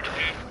dude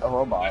A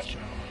robot.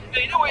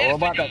 you know what A it is,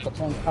 robot didn't that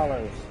can change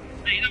colors.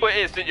 you know what it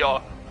is, didn't you?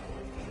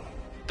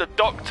 The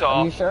doctor.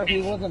 Are you sure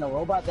he wasn't a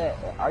robot that?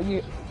 Are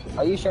you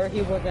sure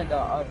he wasn't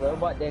a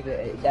robot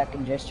that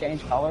can just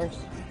change colors?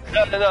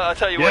 No, I'll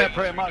tell you Yeah, what.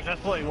 pretty much.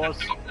 That's what he was.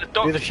 The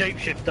doctor, He's a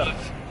shapeshifter.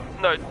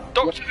 no,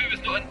 Doctor Who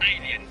is not an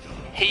alien.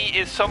 He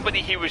is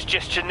somebody he was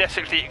just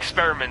genetically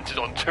experimented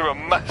on to a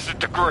massive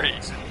degree.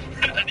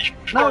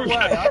 No way.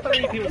 I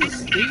believe he's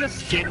a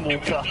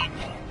skinwalker.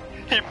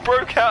 He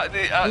broke out the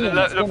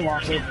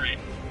Skinwalker.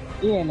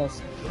 He ain't a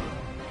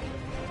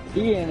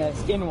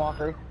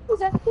skinwalker.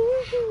 He's a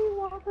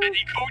skinwalker. and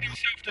he called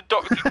himself the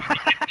Doctor, but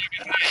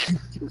he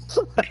didn't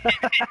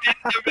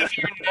know his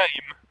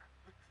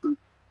name.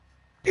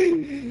 He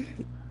didn't know his own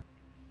name.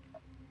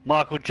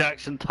 Michael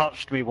Jackson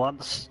touched me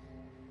once.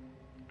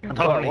 And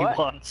What, only what?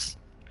 once.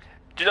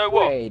 Do you know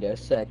what? Wait a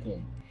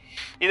second.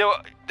 You know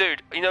what,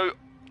 dude? You know,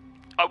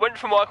 I went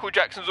for Michael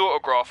Jackson's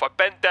autograph. I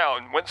bent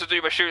down, went to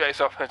do my shoelace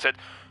up, and said,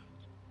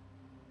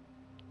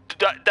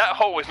 "That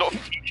hole is not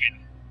fucking."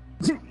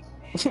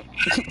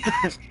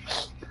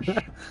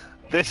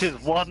 This is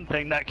one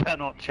thing that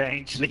cannot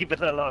change. Leave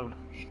it alone.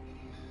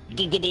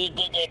 Giggity,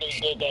 giggity,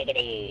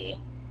 giggity.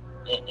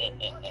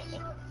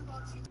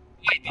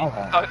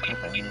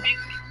 Okay.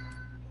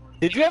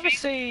 Did you ever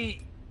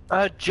see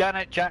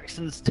Janet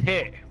Jackson's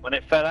tit when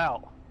it fell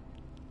out?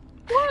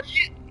 What?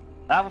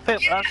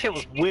 That shit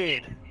was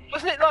weird.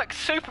 Wasn't it like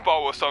Super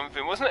Bowl or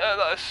something? Wasn't it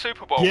like a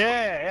Super Bowl?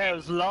 Yeah, it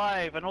was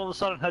live, and all of a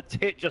sudden her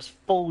tit just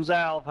falls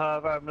out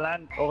of her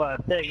land or her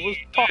thing. It was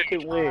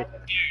fucking weird.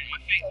 Dude,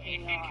 I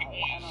think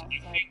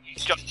it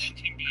was Justin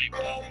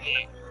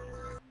Timberlake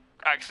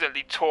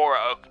accidentally tore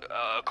out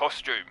a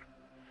costume.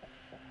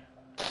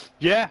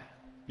 Yeah.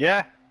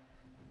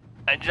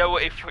 And you know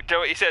what? He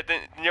said?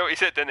 You know what he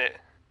said? Didn't it?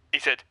 He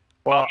said,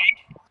 What?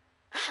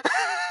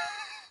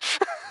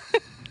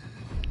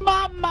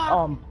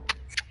 Mama.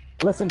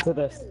 Listen to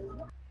this.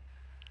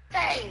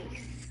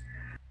 Face.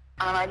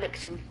 And I looked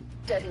him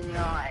dead in the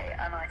eye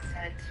and I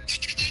said,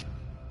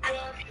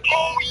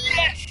 "Oh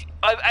yes,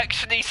 I've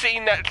actually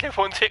seen that clip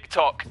on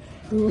TikTok."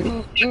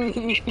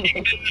 Hilarious.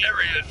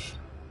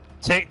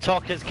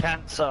 TikTok is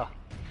cancer.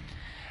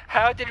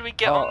 How did we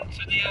get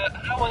onto the?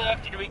 How on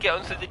earth did we get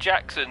onto the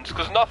Jacksons?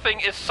 Because nothing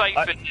is safe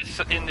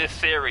in this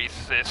series.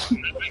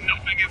 Nothing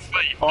is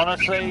safe.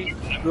 Honestly,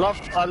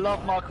 I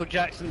love Michael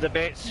Jackson to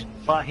bits,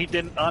 but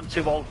I'm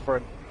too old for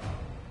him.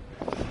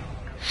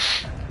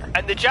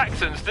 And the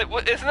Jacksons, isn't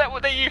that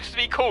what they used to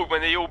be called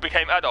when they all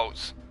became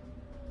adults?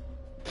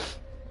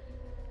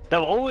 They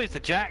were always the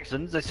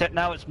Jacksons, except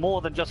now it's more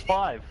than just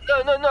 5.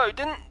 No.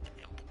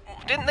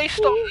 Didn't they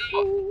start?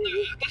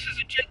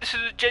 This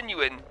is a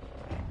genuine.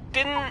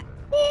 Didn't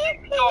they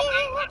start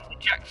out as the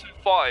Jackson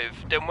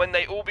 5? Then when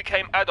they all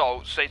became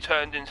adults, they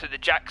turned into the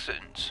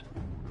Jacksons.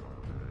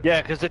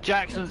 Yeah, because the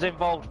Jacksons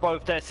involved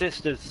both their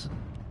sisters.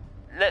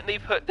 Let me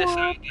put this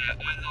out there.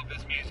 I love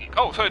this music.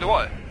 Oh, so do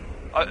I.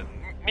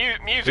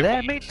 Music.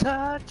 Let me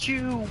touch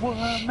you,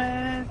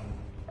 woman.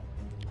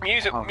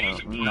 Music. No.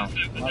 Michael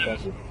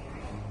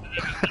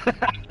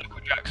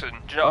Jackson.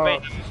 Do you know what I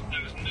mean?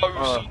 There was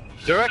no song.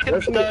 Do you reckon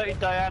Dirty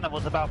Diana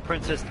was about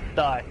Princess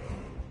Di?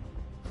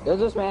 Does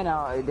this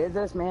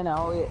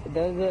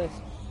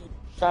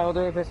child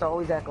rapist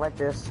always act like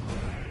this?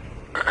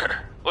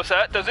 What's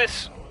that? Does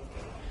this...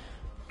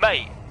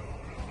 Mate,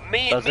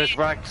 Does this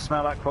rag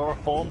smell like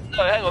chloroform?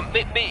 No, hang on.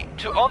 Me,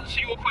 to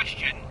answer your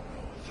question,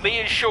 me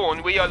and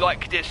Sean, we are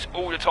like this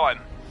all the time.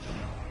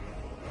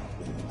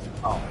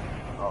 Oh,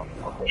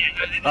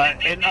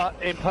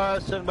 okay. In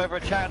person, whether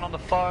chatting on the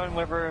phone,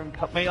 whether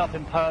meet up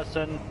in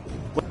person,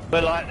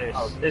 we're like this.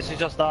 Oh. This is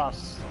just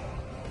us.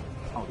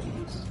 Oh,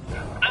 jeez.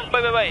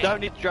 Wait. You don't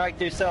need to drag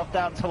yourself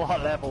down to our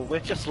level. We're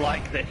just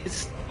like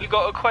this. We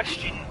got a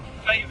question.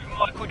 Favourite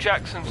Michael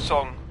Jackson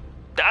song?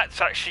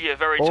 That's actually a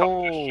very tough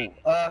question.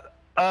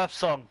 Earth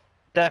Song.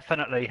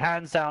 Definitely.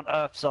 Hands down,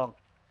 Earth Song.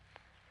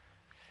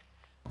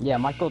 Yeah,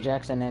 Michael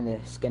Jackson and the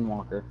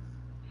Skinwalker.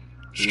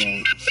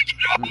 Yeah.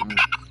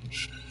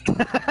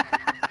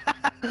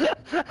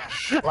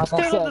 Like Still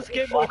I on the said,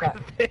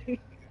 Skinwalker thing.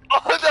 Oh,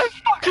 that's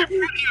fucking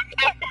brilliant!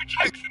 Michael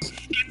Jackson's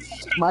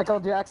Skinwalker. Michael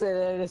Jackson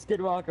and the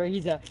Skinwalker.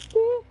 He's a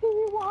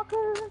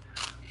Skinwalker.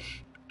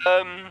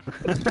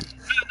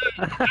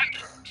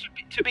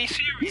 To be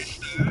serious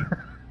though,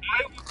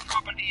 I would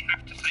probably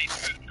have to say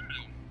Smooth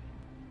Criminal.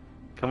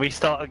 Can we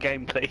start a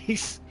game,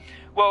 please?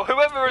 Well,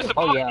 whoever is the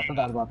Oh party, yeah, I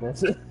forgot about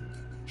this.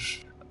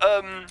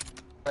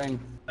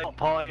 Not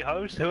party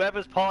host.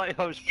 Whoever's party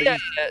host, please.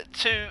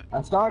 yeah,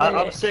 I started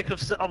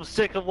I'm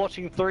sick of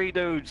watching 3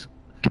 dudes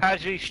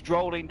casually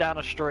strolling down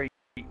a street.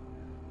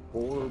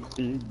 4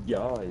 big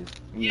guys.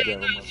 to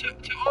answer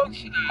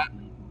that,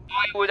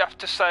 I would have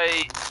to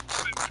say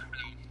Smooth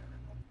Criminal.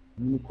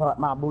 You caught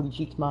my booty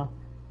cheeks, man.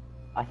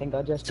 I think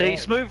I just See, did.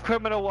 Smooth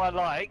Criminal I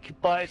like,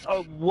 but it's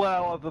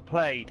well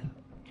overplayed. Do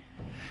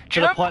To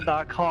you the know, point that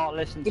I can't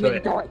listen Give to me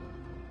the it. toy.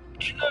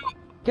 do you know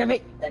Give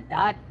me the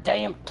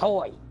goddamn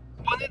toy.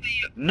 one of the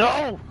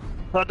No!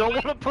 I don't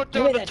want to put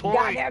Give down me the the toy!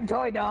 goddamn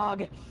toy, dog.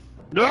 Give me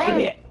No!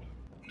 it.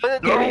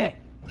 But the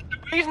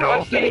reason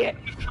I say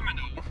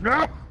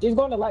No! She's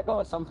going to let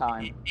go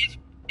sometime.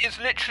 it's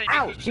literally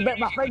Ow! because She bit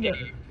my finger.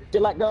 She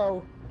let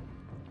go.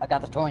 I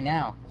got the toy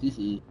now. Hee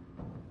hee.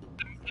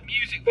 the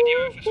music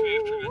video for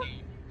Smooth Criminal.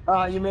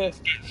 Oh, you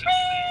missed.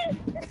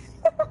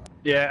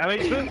 Yeah, I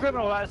mean, Smooth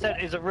Criminal, like I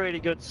said, is a really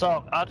good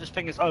song. I just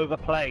think it's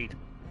overplayed.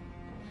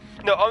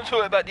 No, I'm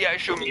talking about the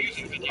actual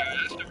music video.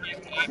 That's the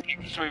reason why I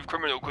picked Smooth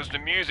Criminal, because the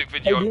music Hey,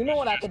 video. do you know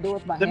what I can do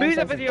with my The hand music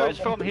since it's video is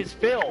broken? from his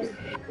film.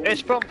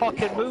 It's from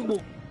fucking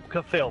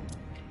Moonwalker film.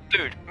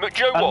 Dude, do you know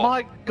And what?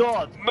 my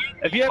god,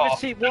 have you ever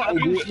seen what? Have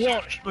you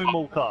watched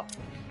Moonwalker?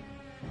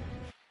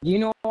 Do you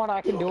know what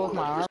I can do with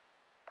my arm?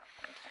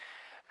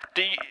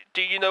 Do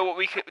you know what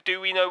we could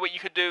do? We know what you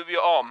could do with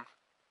your arm.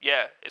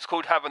 Yeah, it's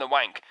called having a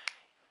wank.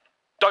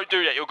 Don't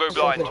do that, you'll go Since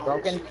blind. it's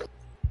broken?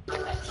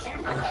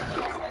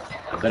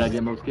 Bet I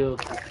get more skills.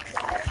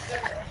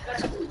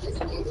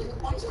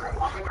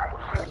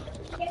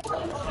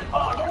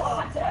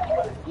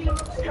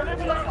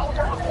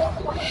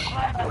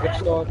 Which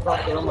door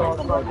across the room?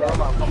 Hardcore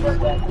deathmatch.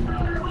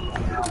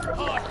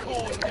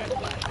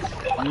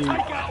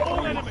 Take out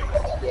all enemies.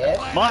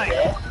 Yes. Mike,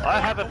 I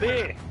have a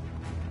beer.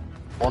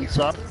 Want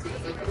some? We're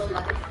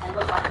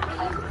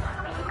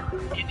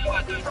in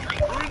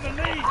the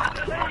lead.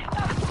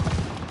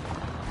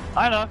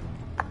 I know.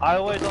 I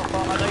always offer.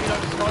 I know you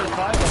don't smoke a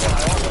fiber, but I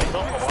always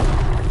offer one.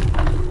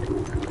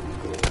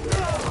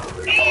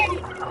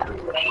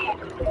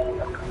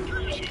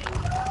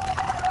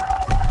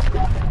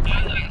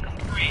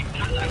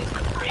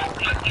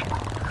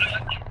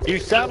 You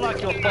sound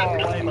like you're far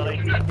away, buddy.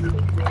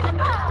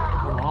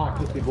 Come on,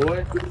 pussy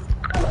boy.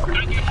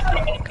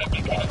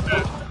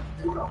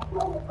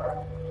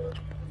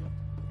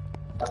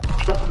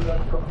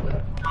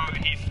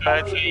 He's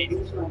 13.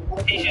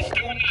 He should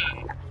still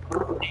learn.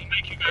 He'll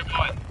make you go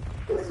blind.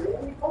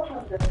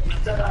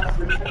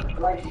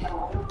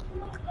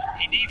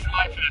 He needs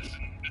life lessons.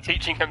 We're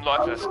teaching him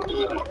life lessons.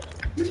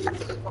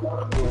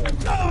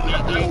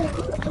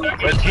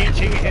 We're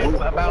teaching him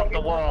about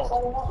the world.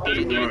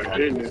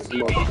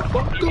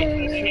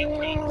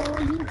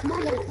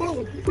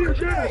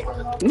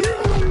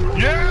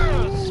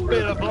 Yeah,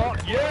 spinner block.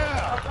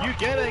 Yeah, you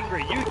get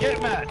angry. You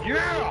get mad.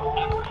 Yeah.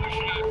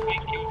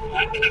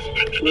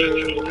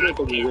 That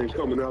fucking ain't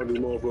coming out of this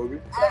motherfucker.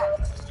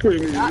 What do you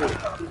mean?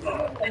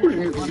 What do you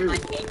mean?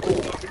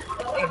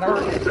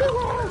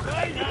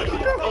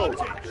 Oh,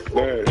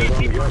 man, it's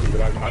only got me,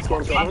 but I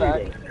started to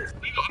anyway.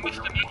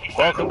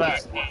 Welcome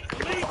back.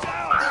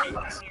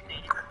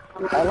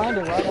 I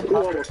landed right up.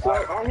 I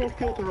almost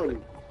killed the honey.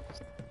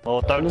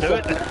 Well, don't do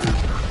it then.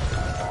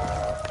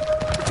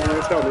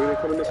 Let's go, nigga. They're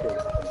coming this way.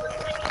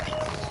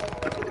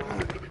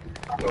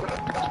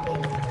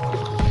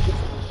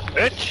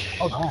 Bitch.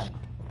 Oh, damn.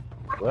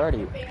 Where are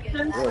you?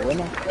 You're a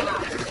winner?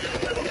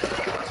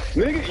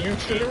 Nigga, you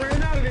should have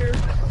ran out of there.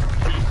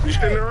 You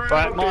shouldn't have ran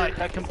Right, out Mike,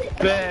 there. I can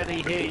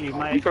barely hear you, You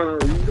mate. trying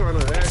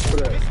to ask for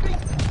that.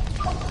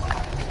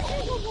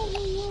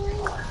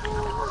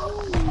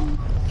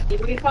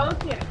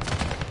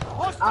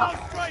 Hostile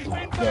strafe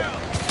inbound.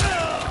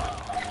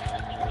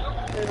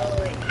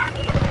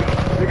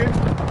 Nigga?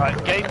 Right,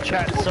 game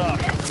chat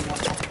sucks.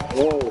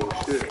 Oh,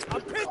 shit.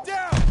 I'm pinned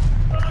down.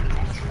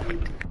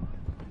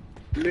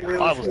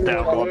 Nigga, I was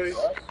down boy. once.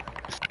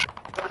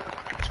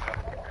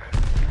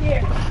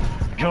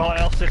 You know what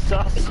else is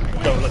sus?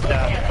 Don't look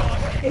down.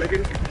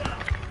 Nigga.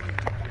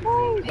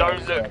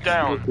 Don't look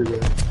down.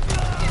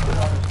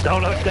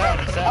 Don't look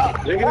down, Sam.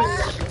 Nigga.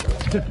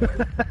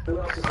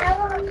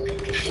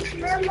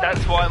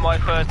 That's why my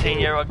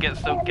 13-year-old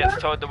gets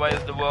told the ways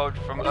of the world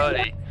from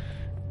early.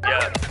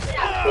 Yeah.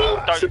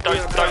 Don't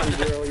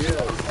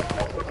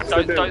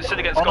sit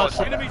against God.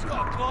 Enemy's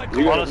got a Clyde.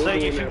 You gotta Honestly,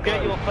 move if in you there, get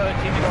bro. your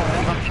 13-year-old to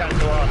come chat to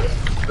us,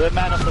 the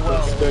man of the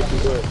world, Respect you,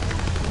 bro.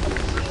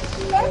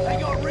 They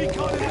got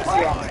recon in the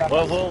sky.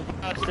 well, we'll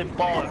burst in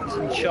bollocks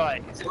and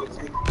shite.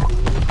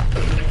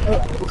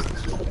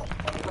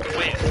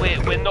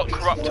 We're not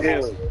corruptible.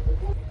 Damn,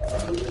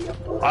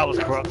 I was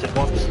corrupted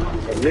once. I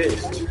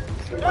missed.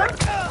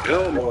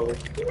 Elmo.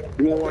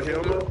 You want one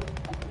Elmo?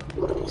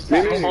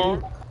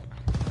 Nigga.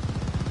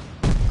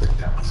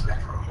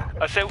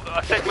 I said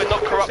we're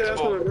not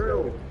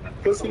corruptible.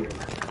 Pussy.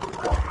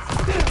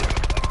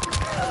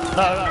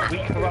 No, we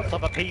corrupt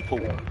other people.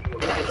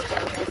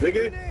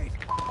 Nigga.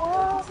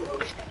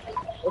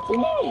 What's your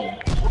name?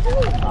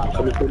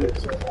 Let me put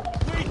this. We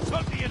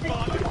took the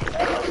advantage.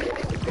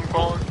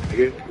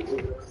 Nigga.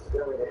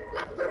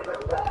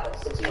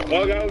 Oh, I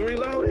gotta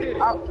reload it.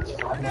 I'm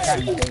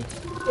trying to think.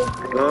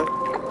 Huh?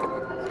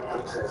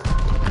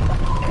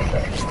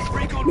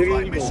 Recon Nigga,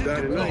 flight you mission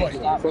gonna die deployed.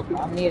 tonight. Stop.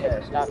 I need to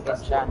stop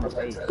getting shot in the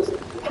face.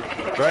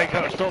 Draco,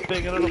 stop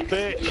being a little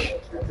bitch.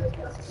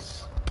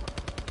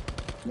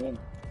 Man.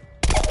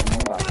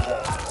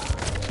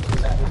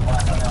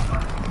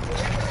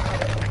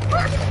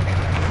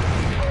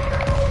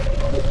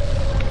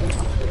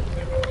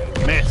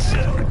 Miss.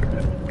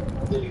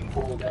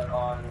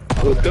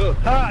 What's up?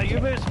 Ha! You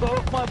missed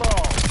both my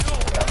balls.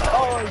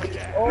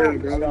 Damn,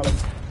 bro.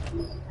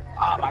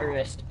 Ah, my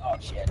wrist. Oh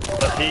shit.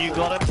 Here you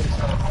got him.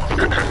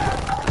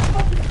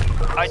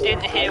 I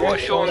didn't hear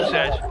what Sean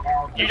said.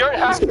 You don't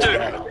have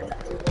to.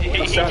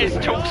 He just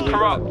talks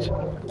corrupt.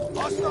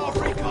 Hostile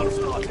recon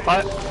started.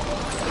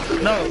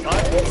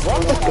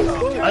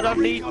 I don't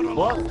need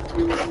what?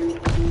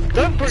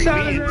 Don't bring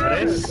me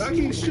into this. I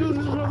keep shooting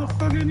this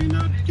motherfucker and you're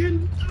not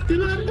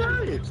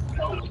dying.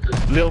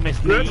 Little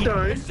Miss Not Me.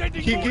 dying.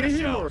 Keep getting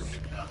hit on.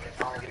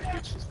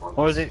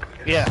 Or is it?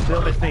 Yeah,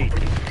 Little Miss Me.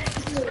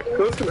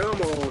 Put some ammo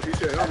on. He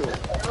said ammo.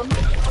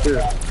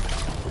 Yeah.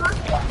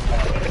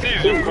 Dude,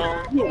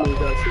 You almost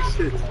got some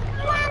shit.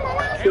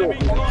 Enemy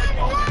flying.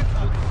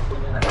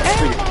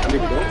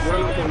 Nigga, don't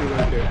run up on me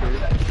like that, man.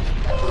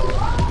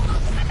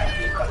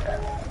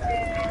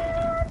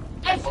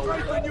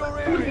 Strengthen your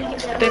area.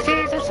 This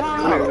is a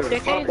song.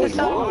 This is a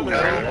song.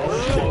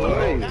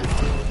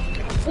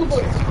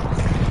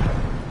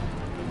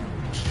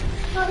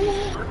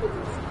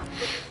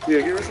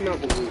 Yeah, give us some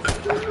apple.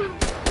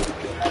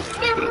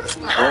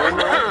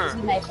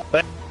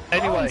 But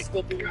anyway,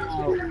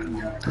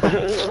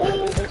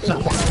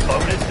 someone's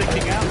phone is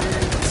sticking out.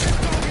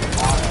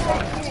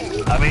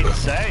 I mean,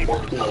 same.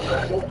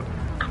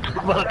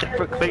 Well,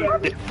 different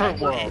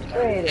world.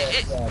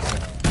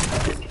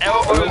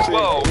 Elmo as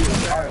well.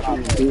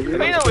 You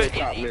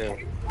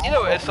know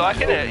what it's like,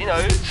 innit? You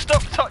know,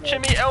 stop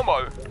touching me,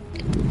 Elmo.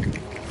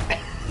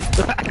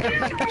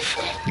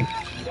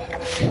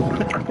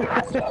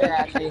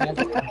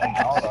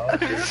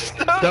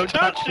 Don't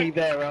touch me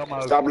there,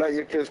 Elmo. Stop letting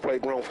your kids play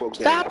grown folks.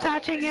 Stop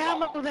touching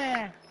Elmo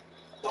there.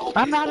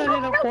 I'm not a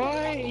little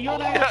boy. You're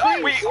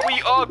not.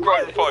 We are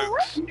grown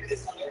folks. Dude,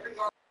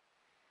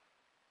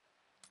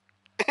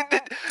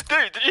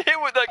 did you hear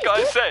what that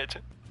guy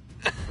said?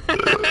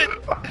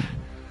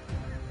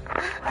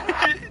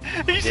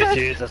 he said, This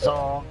is a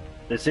song.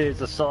 This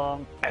is a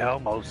song.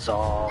 Elmo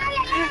song.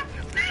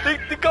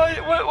 the guy,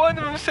 one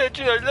of them said,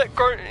 let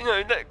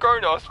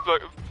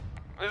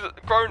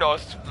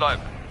grown-ass like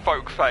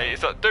folk play.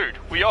 It's like, dude,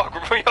 we are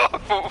grown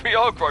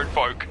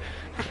folk.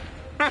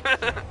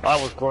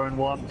 I was grown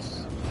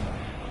once.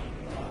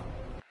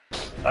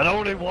 And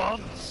only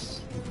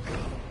once.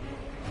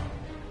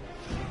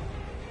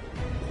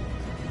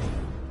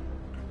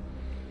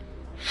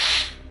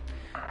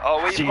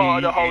 Are we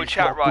part of the whole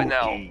chat right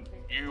now?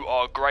 You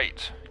are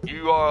great.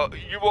 You are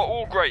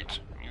all great.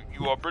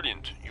 You are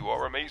brilliant. You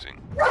are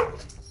amazing.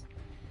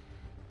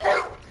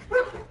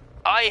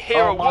 I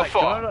hear a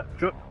woofer.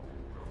 Do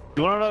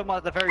you want to know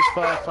the very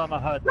first time I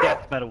heard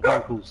death metal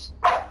vocals?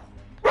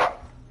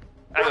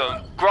 Hang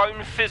on.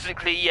 Grown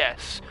physically,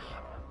 yes.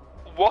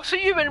 What are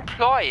you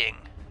implying?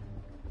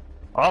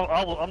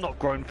 I'm not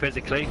grown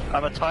physically.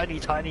 I'm a tiny,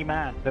 tiny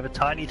man with a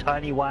tiny,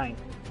 tiny wang.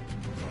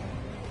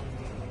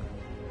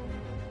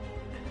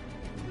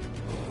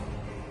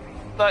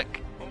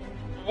 Like,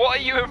 what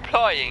are you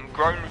implying?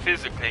 Grown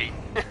physically?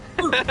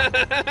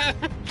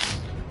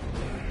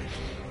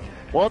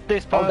 What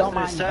this person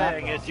is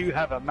saying is you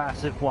have a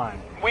massive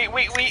wang. We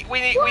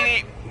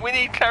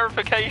need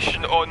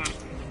clarification on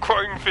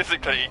grown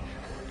physically.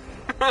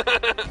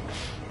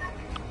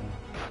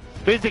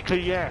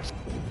 Physically, yes.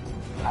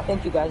 I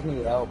think you guys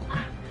need help.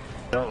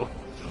 No.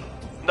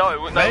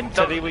 No,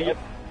 Mentally,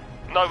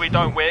 no, we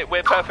don't.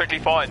 We're perfectly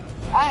fine.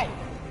 Hey!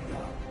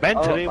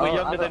 Mentally, we're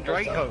younger than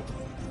Draco.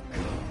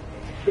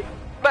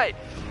 Mate,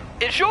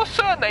 is your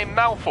surname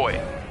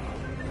Malfoy?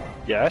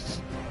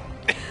 Yes.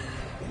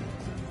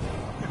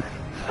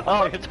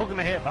 Oh, you're talking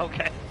to him.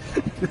 Okay.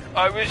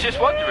 I was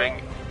just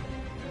wondering,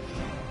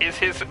 is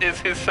his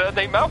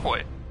surname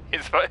Malfoy?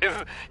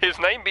 His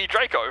name be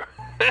Draco?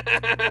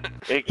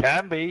 It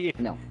can be.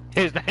 No.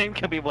 His name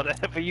can be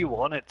whatever you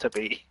want it to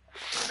be.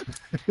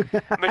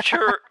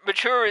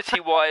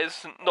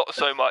 Maturity-wise, not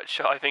so much.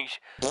 I think.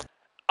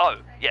 Oh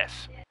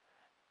yes.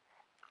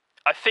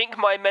 I think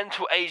my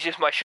mental age is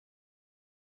my